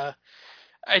a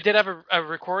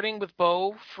recording with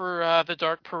Bo for the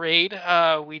Dark Parade.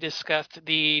 We discussed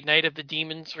the Night of the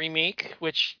Demons remake,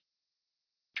 which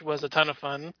was a ton of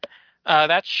fun.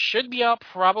 That should be out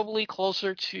probably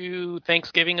closer to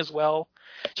Thanksgiving as well.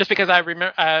 Just because I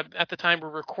remember at the time we're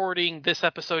recording this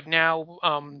episode now,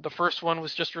 the first one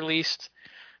was just released.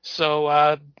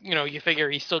 So, you figure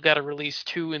he's still got to release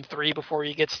 2 and 3 before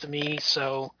he gets to me.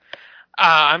 So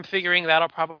I'm figuring that'll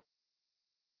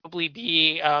probably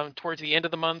be towards the end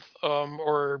of the month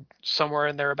or somewhere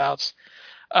in thereabouts.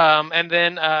 And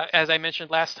then, as I mentioned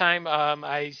last time,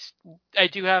 I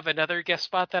do have another guest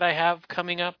spot that I have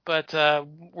coming up, but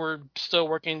we're still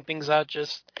working things out.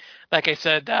 Just like I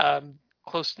said,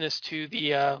 closeness to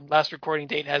the last recording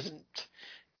date hasn't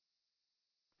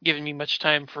given me much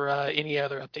time for any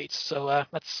other updates. So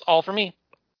that's all for me.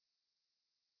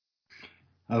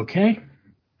 Okay.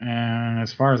 And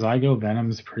as far as I go,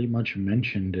 Venom's pretty much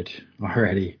mentioned it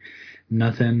already.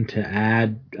 Nothing to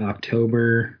add.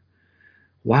 October.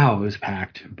 Wow, it was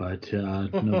packed, but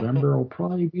November will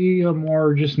probably be a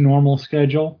more just normal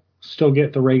schedule. Still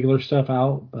get the regular stuff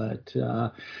out, but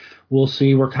we'll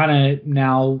see. We're kind of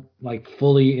now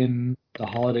fully in the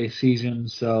holiday season,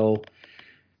 so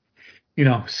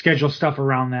schedule stuff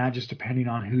around that, just depending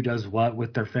on who does what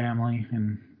with their family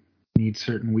and need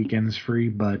certain weekends free.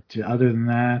 But other than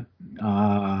that,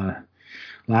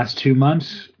 last 2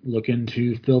 months looking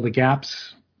to fill the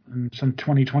gaps in some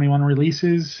 2021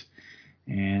 releases.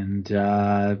 And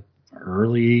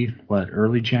early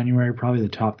January, probably the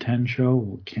top 10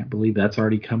 show. Can't believe that's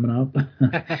already coming up.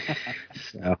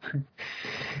 So,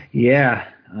 yeah.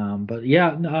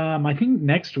 I think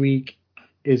next week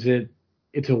it's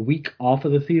a week off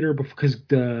of the theater because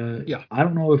I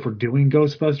don't know if we're doing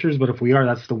Ghostbusters, but if we are,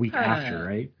 that's the week after,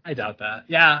 right? I doubt that.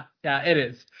 Yeah, it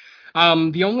is.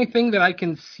 The only thing that I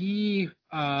can see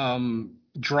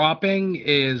dropping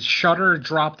is Shudder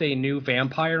dropped a new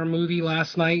vampire movie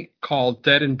last night called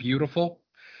Dead and Beautiful.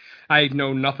 I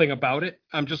know nothing about it.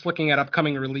 I'm just looking at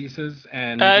upcoming releases,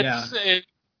 and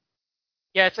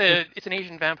it's an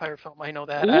Asian vampire film. I know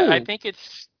that. I think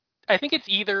it's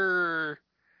either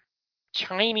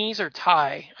Chinese or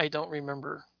Thai. I don't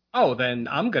remember. Oh, then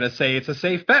I'm gonna say it's a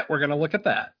safe bet. We're gonna look at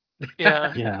that.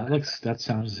 Yeah. Yeah, that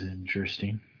sounds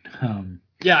interesting.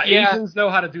 Asians know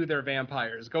how to do their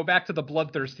vampires. Go back to the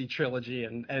Bloodthirsty trilogy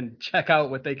and check out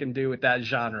what they can do with that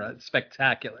genre. It's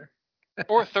spectacular.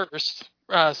 Or Thirst,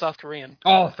 South Korean.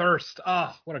 Oh, Thirst.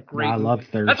 Oh, what a great movie. I love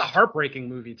Thirst. That's a heartbreaking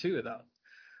movie, too, though.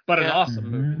 But an awesome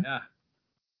movie,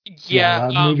 Yeah,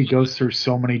 that movie goes through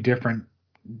so many different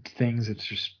things. It's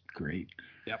just great.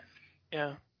 Yep.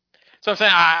 Yeah. So I'm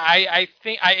saying I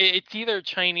think it's either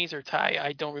Chinese or Thai.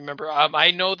 I don't remember.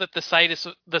 I know that the site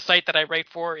that I write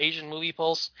for, Asian Movie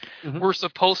Pulse. Mm-hmm. We're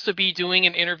supposed to be doing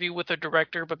an interview with the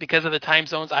director, but because of the time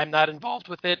zones, I'm not involved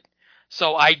with it.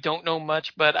 So I don't know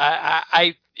much, but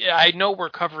I know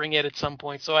we're covering it at some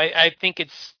point. So I think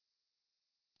it's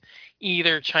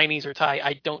either Chinese or Thai.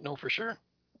 I don't know for sure.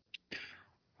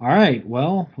 All right.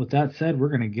 Well, with that said, we're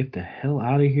going to get the hell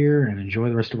out of here and enjoy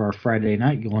the rest of our Friday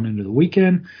night going into the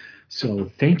weekend.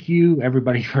 So thank you,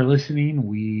 everybody, for listening.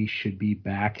 We should be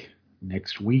back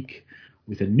next week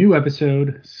with a new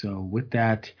episode. So with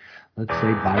that, let's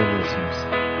say bye to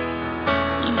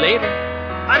listeners. Later.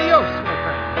 Adios, my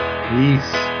friend.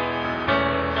 Peace.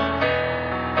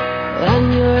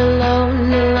 When you're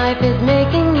alone and life is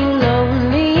making you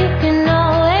lonely, you can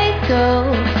always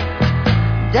go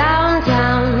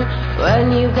downtown.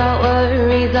 When you've got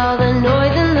worries, all the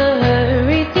noise and the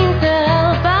hurry seems to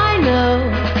help, I know.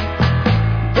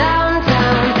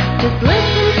 Downtown, just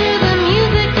listen to the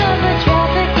music of the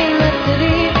traffic in the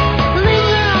city.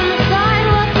 Linger on the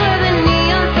sidewalk where the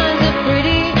neon signs are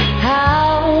pretty.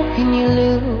 How can you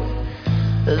lose?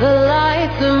 The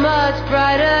lights are much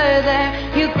brighter there.